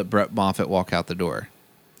I would let Brett Moffitt walk out the door.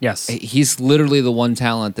 Yes. He's literally the one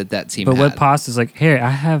talent that team But had. what Pasta's like, here, I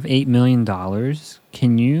have $8 million.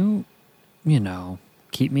 Can you,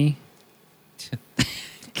 keep me?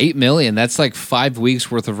 $8 million. That's like 5 weeks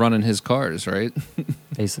worth of running his cars, right?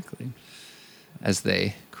 Basically. As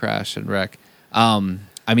they crash and wreck.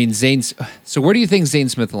 I mean, so where do you think Zane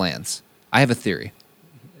Smith lands? I have a theory.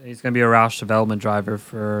 He's going to be a Roush development driver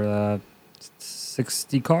for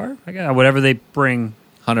 60 car, I guess, whatever they bring.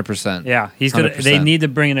 100%. Yeah, he's going to. 100%. They need to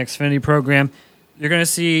bring an Xfinity program. You're going to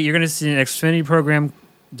see an Xfinity program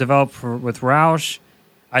develop with Roush.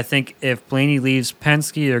 I think if Blaney leaves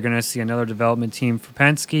Penske, you're going to see another development team for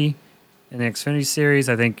Penske in the Xfinity series.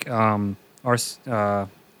 I think who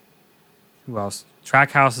else?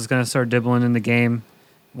 Trackhouse is going to start dibbling in the game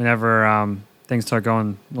whenever things start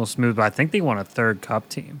going a little smooth. But I think they want a third Cup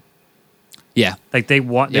team. Yeah. Like they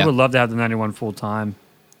would Yeah. love to have the 91 full time.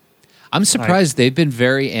 I'm surprised they've been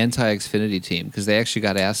very anti-Xfinity team because they actually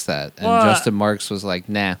got asked that. And Well, Justin Marks was like,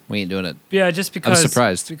 nah, we ain't doing it. Yeah, just because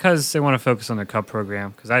surprised. because they want to focus on their Cup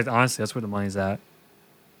program. Because honestly, that's where the money's at.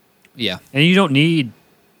 Yeah. And you don't need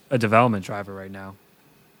a development driver right now.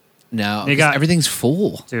 No, You 'cause got- everything's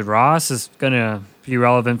full. Dude, Ross is going to be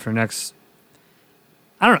relevant for next.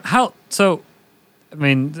 I don't know. How. So, I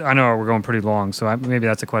mean, I know we're going pretty long, so maybe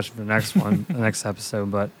that's a question for the next one, the next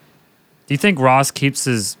episode. But do you think Ross keeps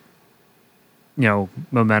his,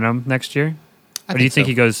 momentum next year? Or do you think so.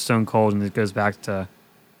 he goes stone cold and it goes back to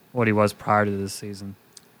what he was prior to this season?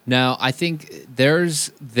 No, I think there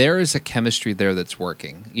is a chemistry there that's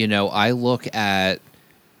working. I look at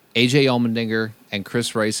AJ Allmendinger and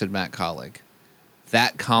Chris Rice and Matt Collig.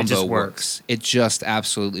 That combo just works. It just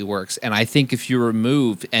absolutely works. And I think if you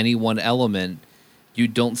remove any one element, you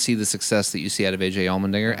don't see the success that you see out of AJ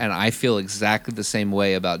Allmendinger. And I feel exactly the same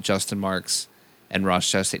way about Justin Marks and Ross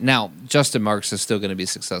Chastain. Now, Justin Marks is still going to be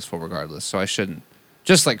successful regardless, so I shouldn't,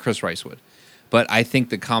 just like Chris Rice would. But I think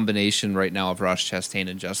the combination right now of Ross Chastain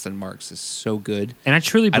and Justin Marks is so good. And I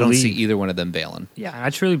truly I believe. don't see either one of them bailing. Yeah, I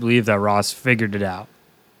truly believe that Ross figured it out.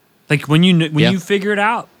 Like when you Yeah. figure it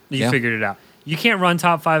out, you Yeah. figured it out. you can't run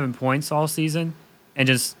top 5 in points all season and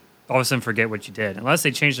just all of a sudden forget what you did unless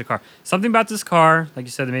they change the car. Something about this car, like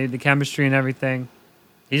you said, maybe the chemistry and everything.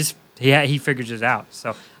 He figures it out.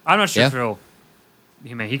 So I'm not sure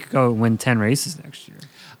if he could go win 10 races next year.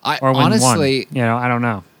 Or win honestly, one. I don't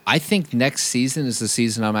know. I think next season is the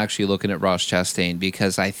season I'm actually looking at Ross Chastain,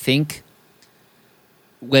 because I think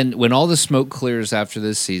when all the smoke clears after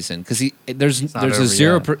this season, because there's a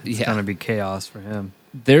 0%. It's going to be chaos for him.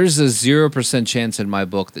 There's a 0% chance in my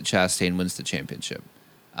book that Chastain wins the championship.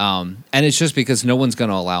 And it's just because no one's going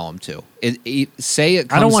to allow him to. I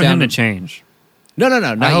don't want him to change. No,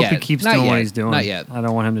 not I hope yet. he keeps doing what he's doing. Not yet. I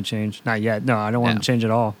don't want him to change. Not yet. No, I don't want him to change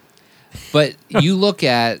at all. But you look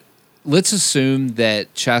at, let's assume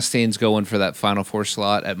that Chastain's going for that Final Four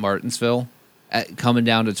slot at Martinsville, coming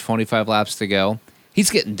down to 25 laps to go.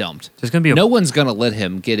 He's getting dumped. No one's going to let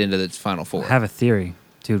him get into the Final Four. I have a theory,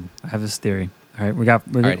 dude. I have this theory. All right,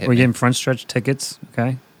 we're getting front stretch tickets.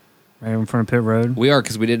 Okay, right in front of pit road. We are,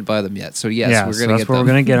 because we didn't buy them yet. So yes, we're going to get them. That's where we're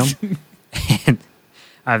going to get them. And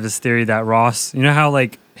I have this theory that Ross, you know how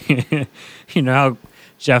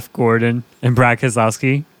Jeff Gordon and Brad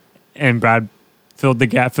Keselowski and Brad filled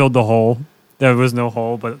the hole. There was no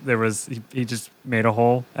hole, but he just made a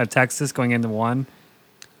hole at Texas going into one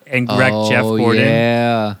and wrecked Jeff Gordon.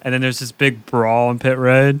 Yeah. And then there's this big brawl on pit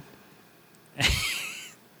road.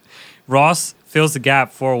 Ross fills the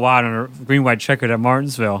gap 4 wide on a green-white checkered at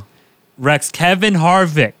Martinsville. Wrecks Kevin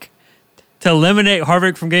Harvick to eliminate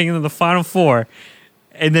Harvick from getting into the Final Four.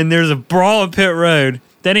 And then there's a brawl on pit road.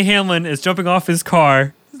 Denny Hamlin is jumping off his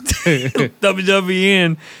car.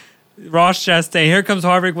 WWN. Ross Chastain. Here comes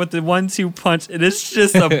Harvick with the 1-2 punch. And it's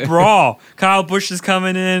just a brawl. Kyle Busch is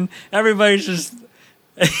coming in. Everybody's just...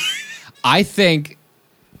 I think...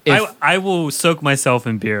 I will soak myself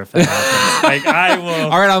in beer if that happens. I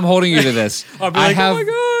will. All right, I'm holding you to this. I'll be like, oh my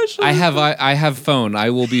gosh. I have phone. I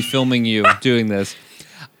will be filming you doing this.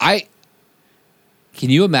 Can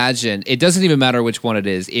you imagine? It doesn't even matter which one it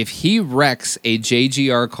is. If he wrecks a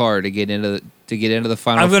JGR car to get into the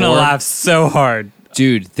Final Four, I'm gonna laugh so hard,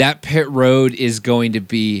 dude. That pit road is going to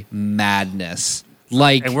be madness.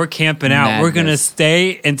 And we're camping out. Madness. We're gonna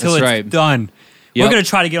stay until it's done. Yep. We're going to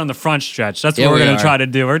try to get on the front stretch. That's what we're going to try to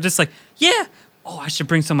do. We're just like, I should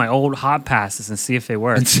bring some of my old hot passes and see if they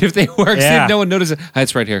work. And see if they work. See if no one notices.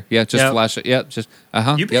 It's right here. Yeah, just flash it. Yep, just,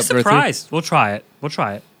 You'd be surprised. We'll try it.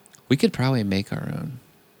 We could probably make our own.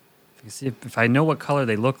 See if I know what color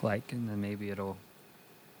they look like, and then maybe it'll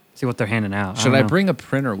see what they're handing out. Should I bring a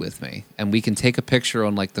printer with me, and we can take a picture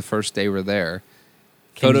on like the first day we're there,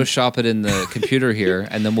 Photoshop it in the computer here,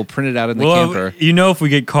 and then we'll print it out in the camper. If we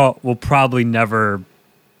get caught, we'll probably never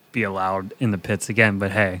be allowed in the pits again.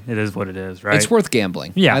 But hey, it is what it is, right? It's worth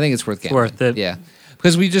gambling. Yeah, I think it's worth gambling. It's worth it. Yeah,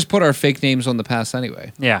 because we just put our fake names on the pass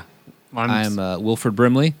anyway. Yeah, I'm Wilford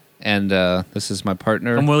Brimley, and this is my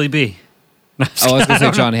partner. I'm Willie B. I was going to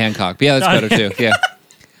say John Hancock. But yeah, that's better too. Yeah,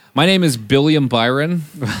 my name is Billiam Byron,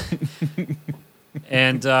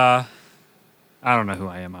 and. I don't know who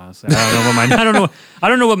I am, honestly. I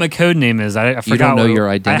don't know what my code name is. I forgot. You don't know your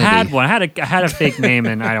identity. I had one. I had a fake name,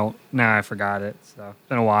 and I forgot it. So it's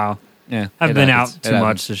been a while. Yeah, I've been out too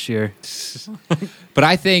much this year. But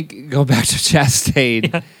I think, go back to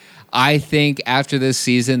Chastain. I think after this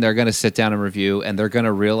season, they're going to sit down and review, and they're going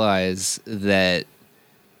to realize that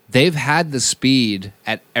they've had the speed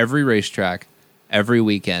at every racetrack, every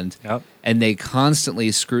weekend, and they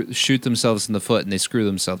constantly shoot themselves in the foot, and they screw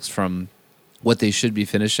themselves from what they should be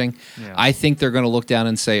finishing. Yeah. I think they're going to look down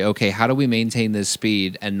and say, okay, how do we maintain this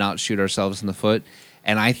speed and not shoot ourselves in the foot?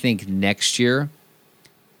 And I think next year,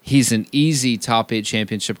 he's an easy top 8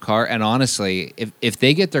 championship car. And honestly, if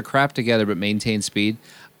they get their crap together but maintain speed,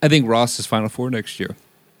 I think Ross is Final Four next year.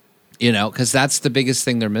 Because that's the biggest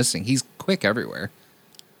thing they're missing. He's quick everywhere.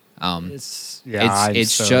 It's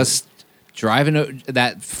just driving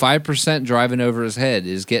that 5% driving over his head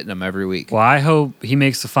is getting him every week. Well, I hope he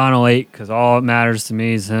makes the final 8 because all that matters to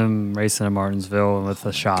me is him racing in Martinsville and with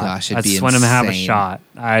a shot. Gosh, I just want him to have a shot.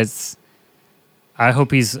 I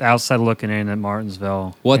hope he's outside looking in at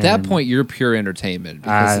Martinsville. Well, at that point, you're pure entertainment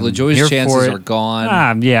because LaJoie's chances are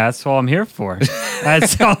gone. Yeah, that's all I'm here for.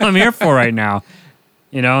 That's all I'm here for right now.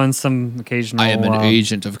 And some occasional. I am an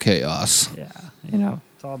agent of chaos. Yeah,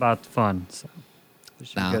 it's all about the fun. So.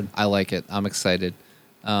 I like it. I'm excited.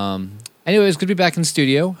 Anyways, good to be back in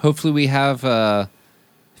studio. Hopefully we have a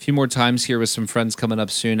few more times here with some friends coming up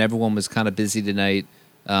soon. Everyone was kind of busy tonight.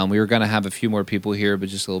 We were going to have a few more people here, but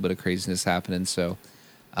just a little bit of craziness happening. So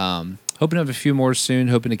hoping to have a few more soon.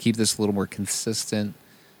 Hoping to keep this a little more consistent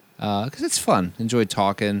because it's fun. Enjoy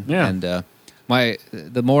talking. Yeah. And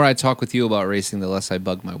the more I talk with you about racing, the less I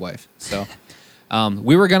bug my wife. So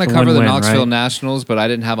We were going to cover the win-win, Knoxville right? Nationals, but I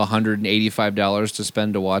didn't have $185 to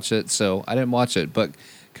spend to watch it, so I didn't watch it. But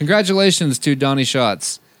congratulations to Donnie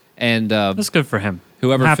Schatz and That's good for him.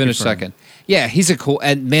 whoever Happy finished for him. second. Yeah, he's a cool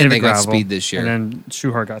and man. They David got Gravel. speed this year. And then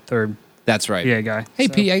Schuhart got third. That's right. PA guy. Hey,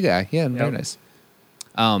 So, PA guy. Yeah, very nice.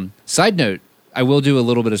 Side note: I will do a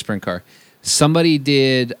little bit of sprint car. Somebody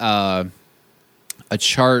did a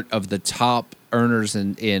chart of the top earners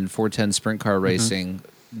in 410 sprint car racing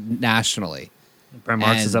nationally. Brent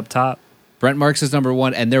Marks is And up top. Brent Marks is number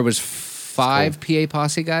one, and there was five PA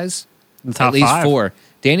Posse guys. In the top At least five. four.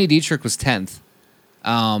 Danny Dietrich was 10th.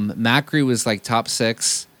 Macri was like top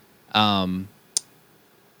 6. Man,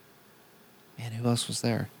 who else was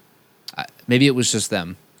there? Maybe it was just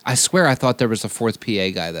them. I swear I thought there was a fourth PA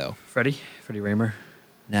guy, though. Freddie Raymer.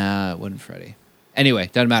 Nah, it wasn't Freddie. Anyway,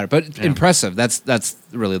 doesn't matter. But impressive. That's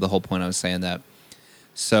really the whole point I was saying that.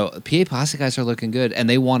 So PA Posse guys are looking good, and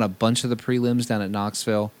they won a bunch of the prelims down at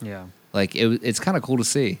Knoxville. Yeah. Like, it's kind of cool to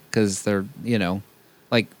see because they're,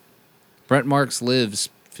 like Brent Marks lives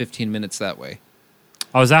 15 minutes that way.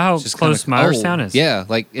 Oh, is that how It's just close kinda- Myerstown is? Yeah,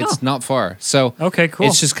 like it's not far. So Okay, cool.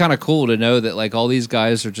 It's just kind of cool to know that like all these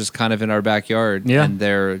guys are just kind of in our backyard Yeah. and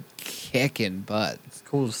they're kicking butt. It's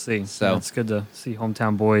cool to see. So- It's good to see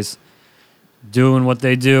hometown boys doing what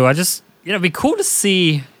they do. It'd be cool to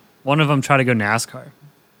see one of them try to go NASCAR.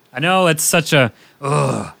 I know it's such a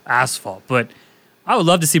asphalt, but I would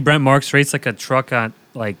love to see Brent Marks race like a truck on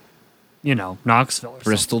Knoxville or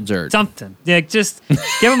Bristol dirt. something. Yeah, just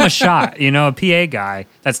give him a shot. A PA guy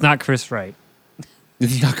that's not Chris Wright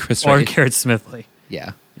It's not Chris or Wright. Garrett Smithley.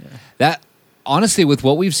 Yeah. That honestly, with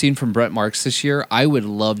what we've seen from Brent Marks this year, I would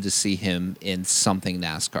love to see him in something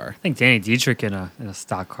NASCAR. I think Danny Dietrich in a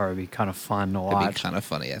stock car would be kind of fun to It'd watch. be kind of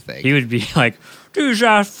funny, I think. He would be like, "Dude's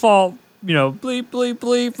asphalt, bleep, bleep,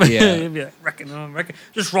 bleep." Yeah. He'd be like, wrecking.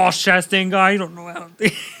 Just Ross Chastain guy. You don't know how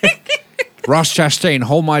to Ross Chastain,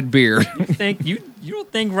 hold my beer. think. You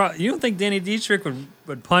don't think Danny Dietrich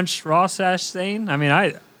would punch Ross Chastain? I mean,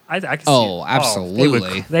 I can see Oh, it.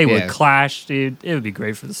 absolutely. They would Yeah. clash, dude. It would be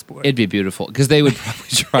great for the sport. It'd be beautiful because they would probably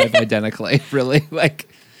drive identically. Really, like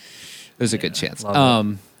there's a good chance.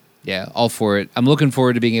 love Yeah, all for it. I'm looking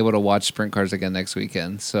forward to being able to watch sprint cars again next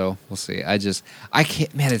weekend. So we'll see. I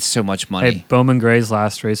can't. Man, it's so much money. Hey, Bowman Gray's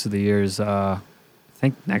last race of the year is, I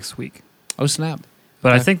think, next week. Oh snap!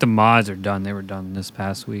 But I Okay. think the mods are done. They were done this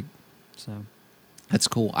past week. So That's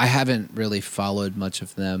cool. I haven't really followed much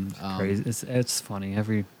of them. crazy. It's funny.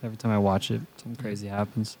 Every time I watch it, something crazy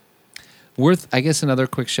happens. Worth, I guess, another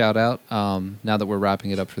quick shout out. Now that we're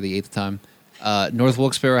wrapping it up for the 8th time, North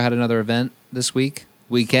Wilkes-Barre had another event this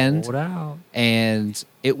weekend, Sold out. and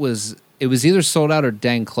it was either sold out or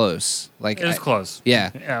dang close. Like It was close.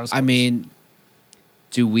 Yeah. Yeah, it was I close. mean,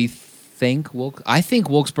 do we think I think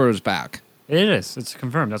Wilkes-Barre's back. It is. It's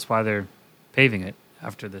confirmed. That's why they're paving it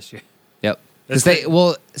after this year. Yep. Because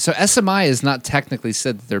so SMI has not technically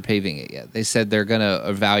said that they're paving it yet. They said they're going to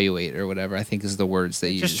evaluate or whatever, I think is the words they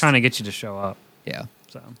use. Just trying to get you to show up. Yeah.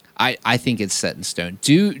 So I think it's set in stone.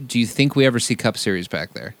 Do you think we ever see Cup Series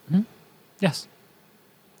back there? yes.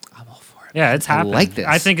 I'm all for it. Yeah, it's I happening. like this.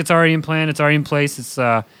 I think it's already in plan. It's already in place. It's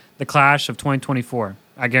the Clash of 2024.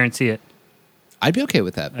 I guarantee it. I'd be okay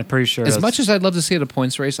with that. I'm pretty sure. As much as I'd love to see it a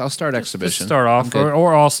points race, I'll start exhibition. Just start off I'm good.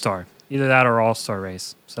 or All-Star. Either that or All-Star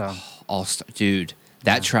race. So All-Star. Dude,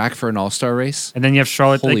 that track for an All-Star race? and then you have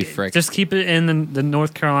Charlotte. Holy frick. Just keep it in the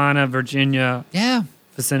North Carolina, Virginia Yeah.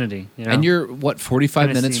 vicinity. And you're, 45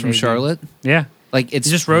 Tennessee, minutes from maybe. Charlotte? Yeah. Like, it's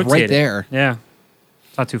You just rotate right it. there. Yeah.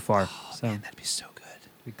 It's not too far. so Man, that'd be so good.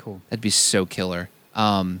 be cool. That'd be so killer.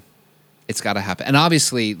 It's got to happen. And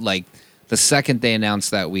obviously, like, the second they announce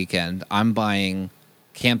that weekend, I'm buying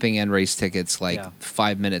camping and race tickets, like,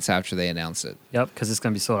 5 minutes after they announce it. Yep, because it's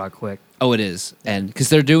gonna be sold out quick. Oh, it is, and because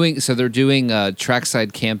they're doing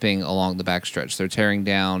trackside camping along the backstretch. They're tearing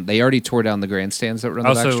down. They already tore down the grandstands that were on the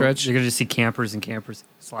Also, backstretch. you're gonna just see campers and campers.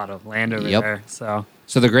 It's a lot of land over Yep. there. So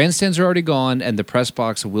So the grandstands are already gone, and the press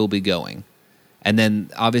box will be going. And then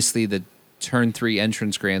obviously the turn 3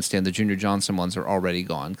 entrance grandstand, the Junior Johnson ones, are already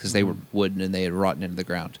gone because they were wooden and they had rotten into the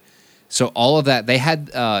ground. So all of that, they had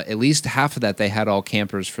at least half of that. They had all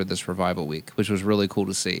campers for this revival week, which was really cool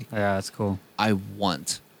to see. yeah, that's cool. I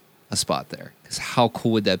want a spot there because how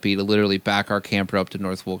cool would that be to literally back our camper up to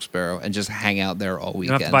North Wilkes-Barre and just hang out there all You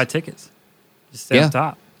weekend? don't have to buy tickets. Just stay Yeah. up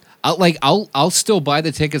top. I'll still buy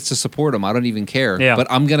the tickets to support them. I don't even care. Yeah. But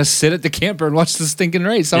I'm gonna sit at the camper and watch the stinking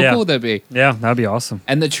race. How Yeah. cool would that be? Yeah, that'd be awesome.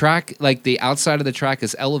 And the track, like the outside of the track,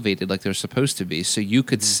 is elevated like they're supposed to be, so you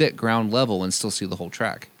could sit ground level and still see the whole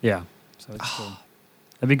track. Yeah, so it's cool.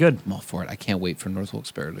 That'd be good. I'm all for it. I can't wait for North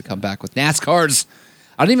Wilkes-Barre to come back with NASCARs.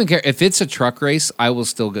 I don't even care if it's a truck race. I will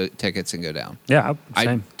still get tickets and go down. Yeah, I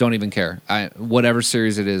same. don't even care. Whatever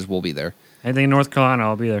series it is, we'll be there. Anything in North Carolina,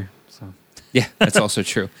 I'll be there. So Yeah, that's also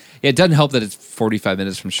true. Yeah, it doesn't help that it's 45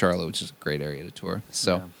 minutes from Charlotte, which is a great area to tour.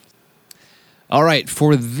 So, Yeah. All right,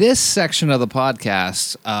 for this section of the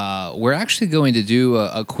podcast, we're actually going to do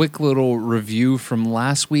a quick little review from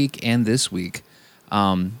last week and this week. We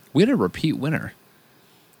had a repeat winner.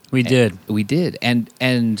 we did. We did, and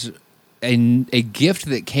a gift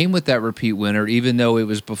that came with that repeat winner, even though it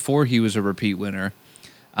was before he was a repeat winner.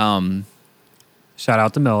 Shout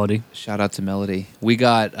out to Melody. Shout out to Melody. We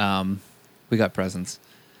got presents.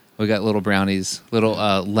 We got little brownies, little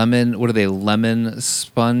lemon. What are they? Lemon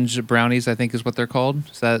sponge brownies, I think is what they're called.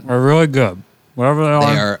 Is that? They're really good. Whatever they are.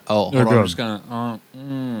 They are. Oh, hold they're on. I'm good. just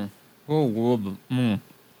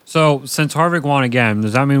gonna. So since Harvick won again,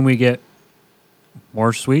 does that mean we get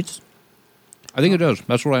more sweets? I think it does.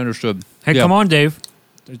 That's what I understood. Hey, Yeah. come on, Dave.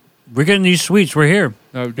 We're getting these sweets. We're here.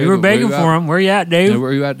 No, We David, were begging where you for at? them. Where you at, Dave? Yeah,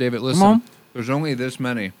 where are you at, David? Listen, on. there's only this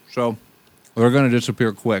many, so they're gonna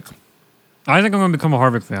disappear quick. I think I'm going to become a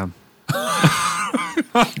Harvick fan.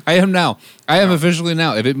 I am now. I am officially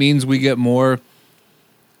now. If it means we get more,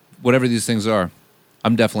 whatever these things are,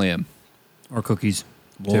 I'm definitely in. Or cookies.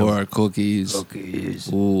 More cookies.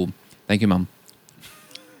 Cookies. Ooh, thank you, Mom.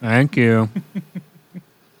 Thank you.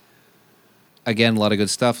 Again, a lot of good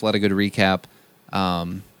stuff, a lot of good recap.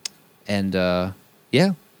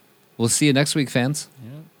 Yeah, we'll see you next week, fans.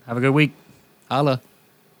 Have a good week. Holla.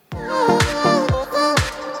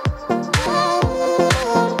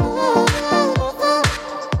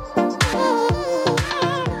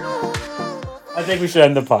 I think we should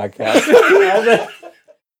end the podcast.